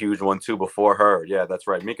 Mika was a huge one too before her. Yeah, that's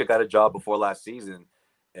right. Mika got a job before last season,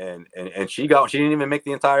 and she didn't even make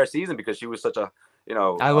the entire season because she was such a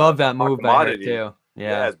I love that move by her commodity. too.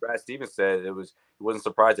 Yeah, as Brad Stevens said, he wasn't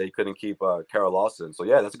surprised that he couldn't keep Carol Lawson. So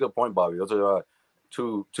yeah, that's a good point, Bobby. Those are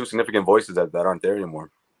two significant voices that aren't there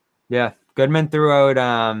anymore. Yeah, Goodman threw out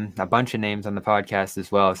a bunch of names on the podcast as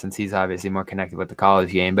well, since he's obviously more connected with the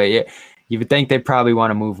college game. But yeah, you would think they probably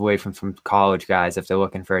want to move away from some college guys if they're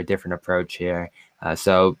looking for a different approach here.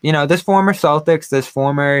 So this former Celtics,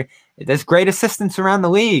 there's great assistants around the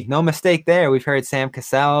league. No mistake there. We've heard Sam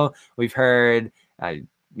Cassell. We've heard a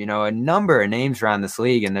number of names around this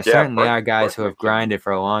league, and there certainly are guys who have grinded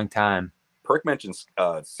for a long time. Perk mentioned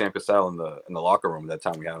Sam Cassell in the locker room that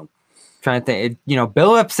time we had him. Trying to think,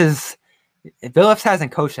 Billups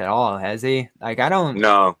hasn't coached at all, has he? Like, I don't.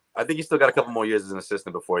 No, I think he's still got a couple more years as an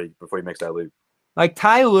assistant before he makes that leap. Like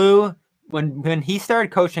Ty Lue, when he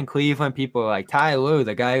started coaching Cleveland, people were like, Ty Lue,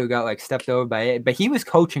 the guy who got stepped over by it, but he was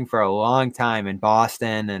coaching for a long time in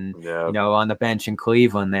Boston and on the bench in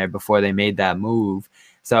Cleveland there before they made that move.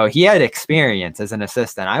 So he had experience as an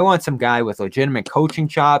assistant. I want some guy with legitimate coaching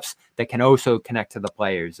chops that can also connect to the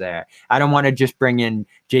players there. I don't want to just bring in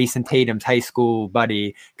Jason Tatum's high school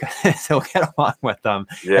buddy because he'll get along with them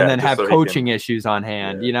and then have coaching issues on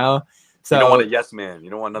hand, So you don't want a yes man.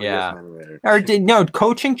 You don't want another yes man there. No,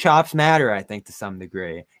 coaching chops matter, I think, to some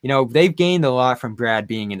degree. They've gained a lot from Brad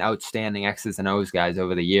being an outstanding X's and O's guys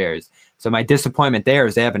over the years. So my disappointment there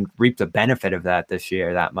is they haven't reaped the benefit of that this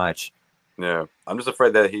year that much. Yeah, I'm just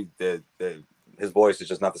afraid that his voice is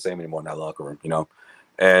just not the same anymore in that locker room.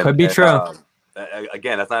 And could be true.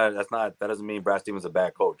 Again, that doesn't mean Brad Stevens is a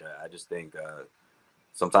bad coach. I just think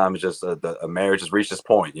sometimes just a marriage has reached this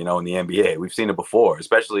point. In the NBA, we've seen it before,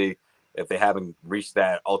 especially if they haven't reached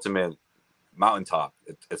that ultimate mountaintop.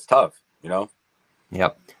 It's tough.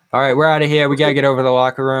 Yep. All right, we're out of here. We gotta get over to the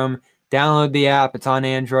locker room. Download the app. It's on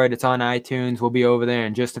Android. It's on iTunes. We'll be over there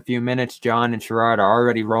in just a few minutes. John and Sherrod are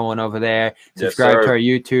already rolling over there. Subscribe to our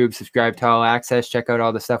YouTube. Subscribe to All Access. Check out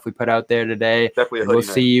all the stuff we put out there today. We'll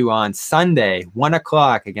see you on Sunday, 1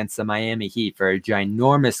 o'clock against the Miami Heat for a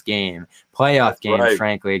ginormous game. Playoff game,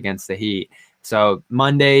 frankly, against the Heat. So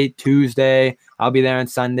Monday, Tuesday, I'll be there on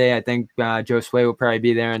Sunday. I think Joe Sway will probably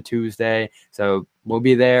be there on Tuesday. So we'll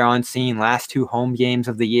be there on scene. Last 2 home games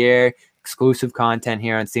of the year. Exclusive content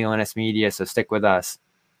here on CLNS Media, so stick with us.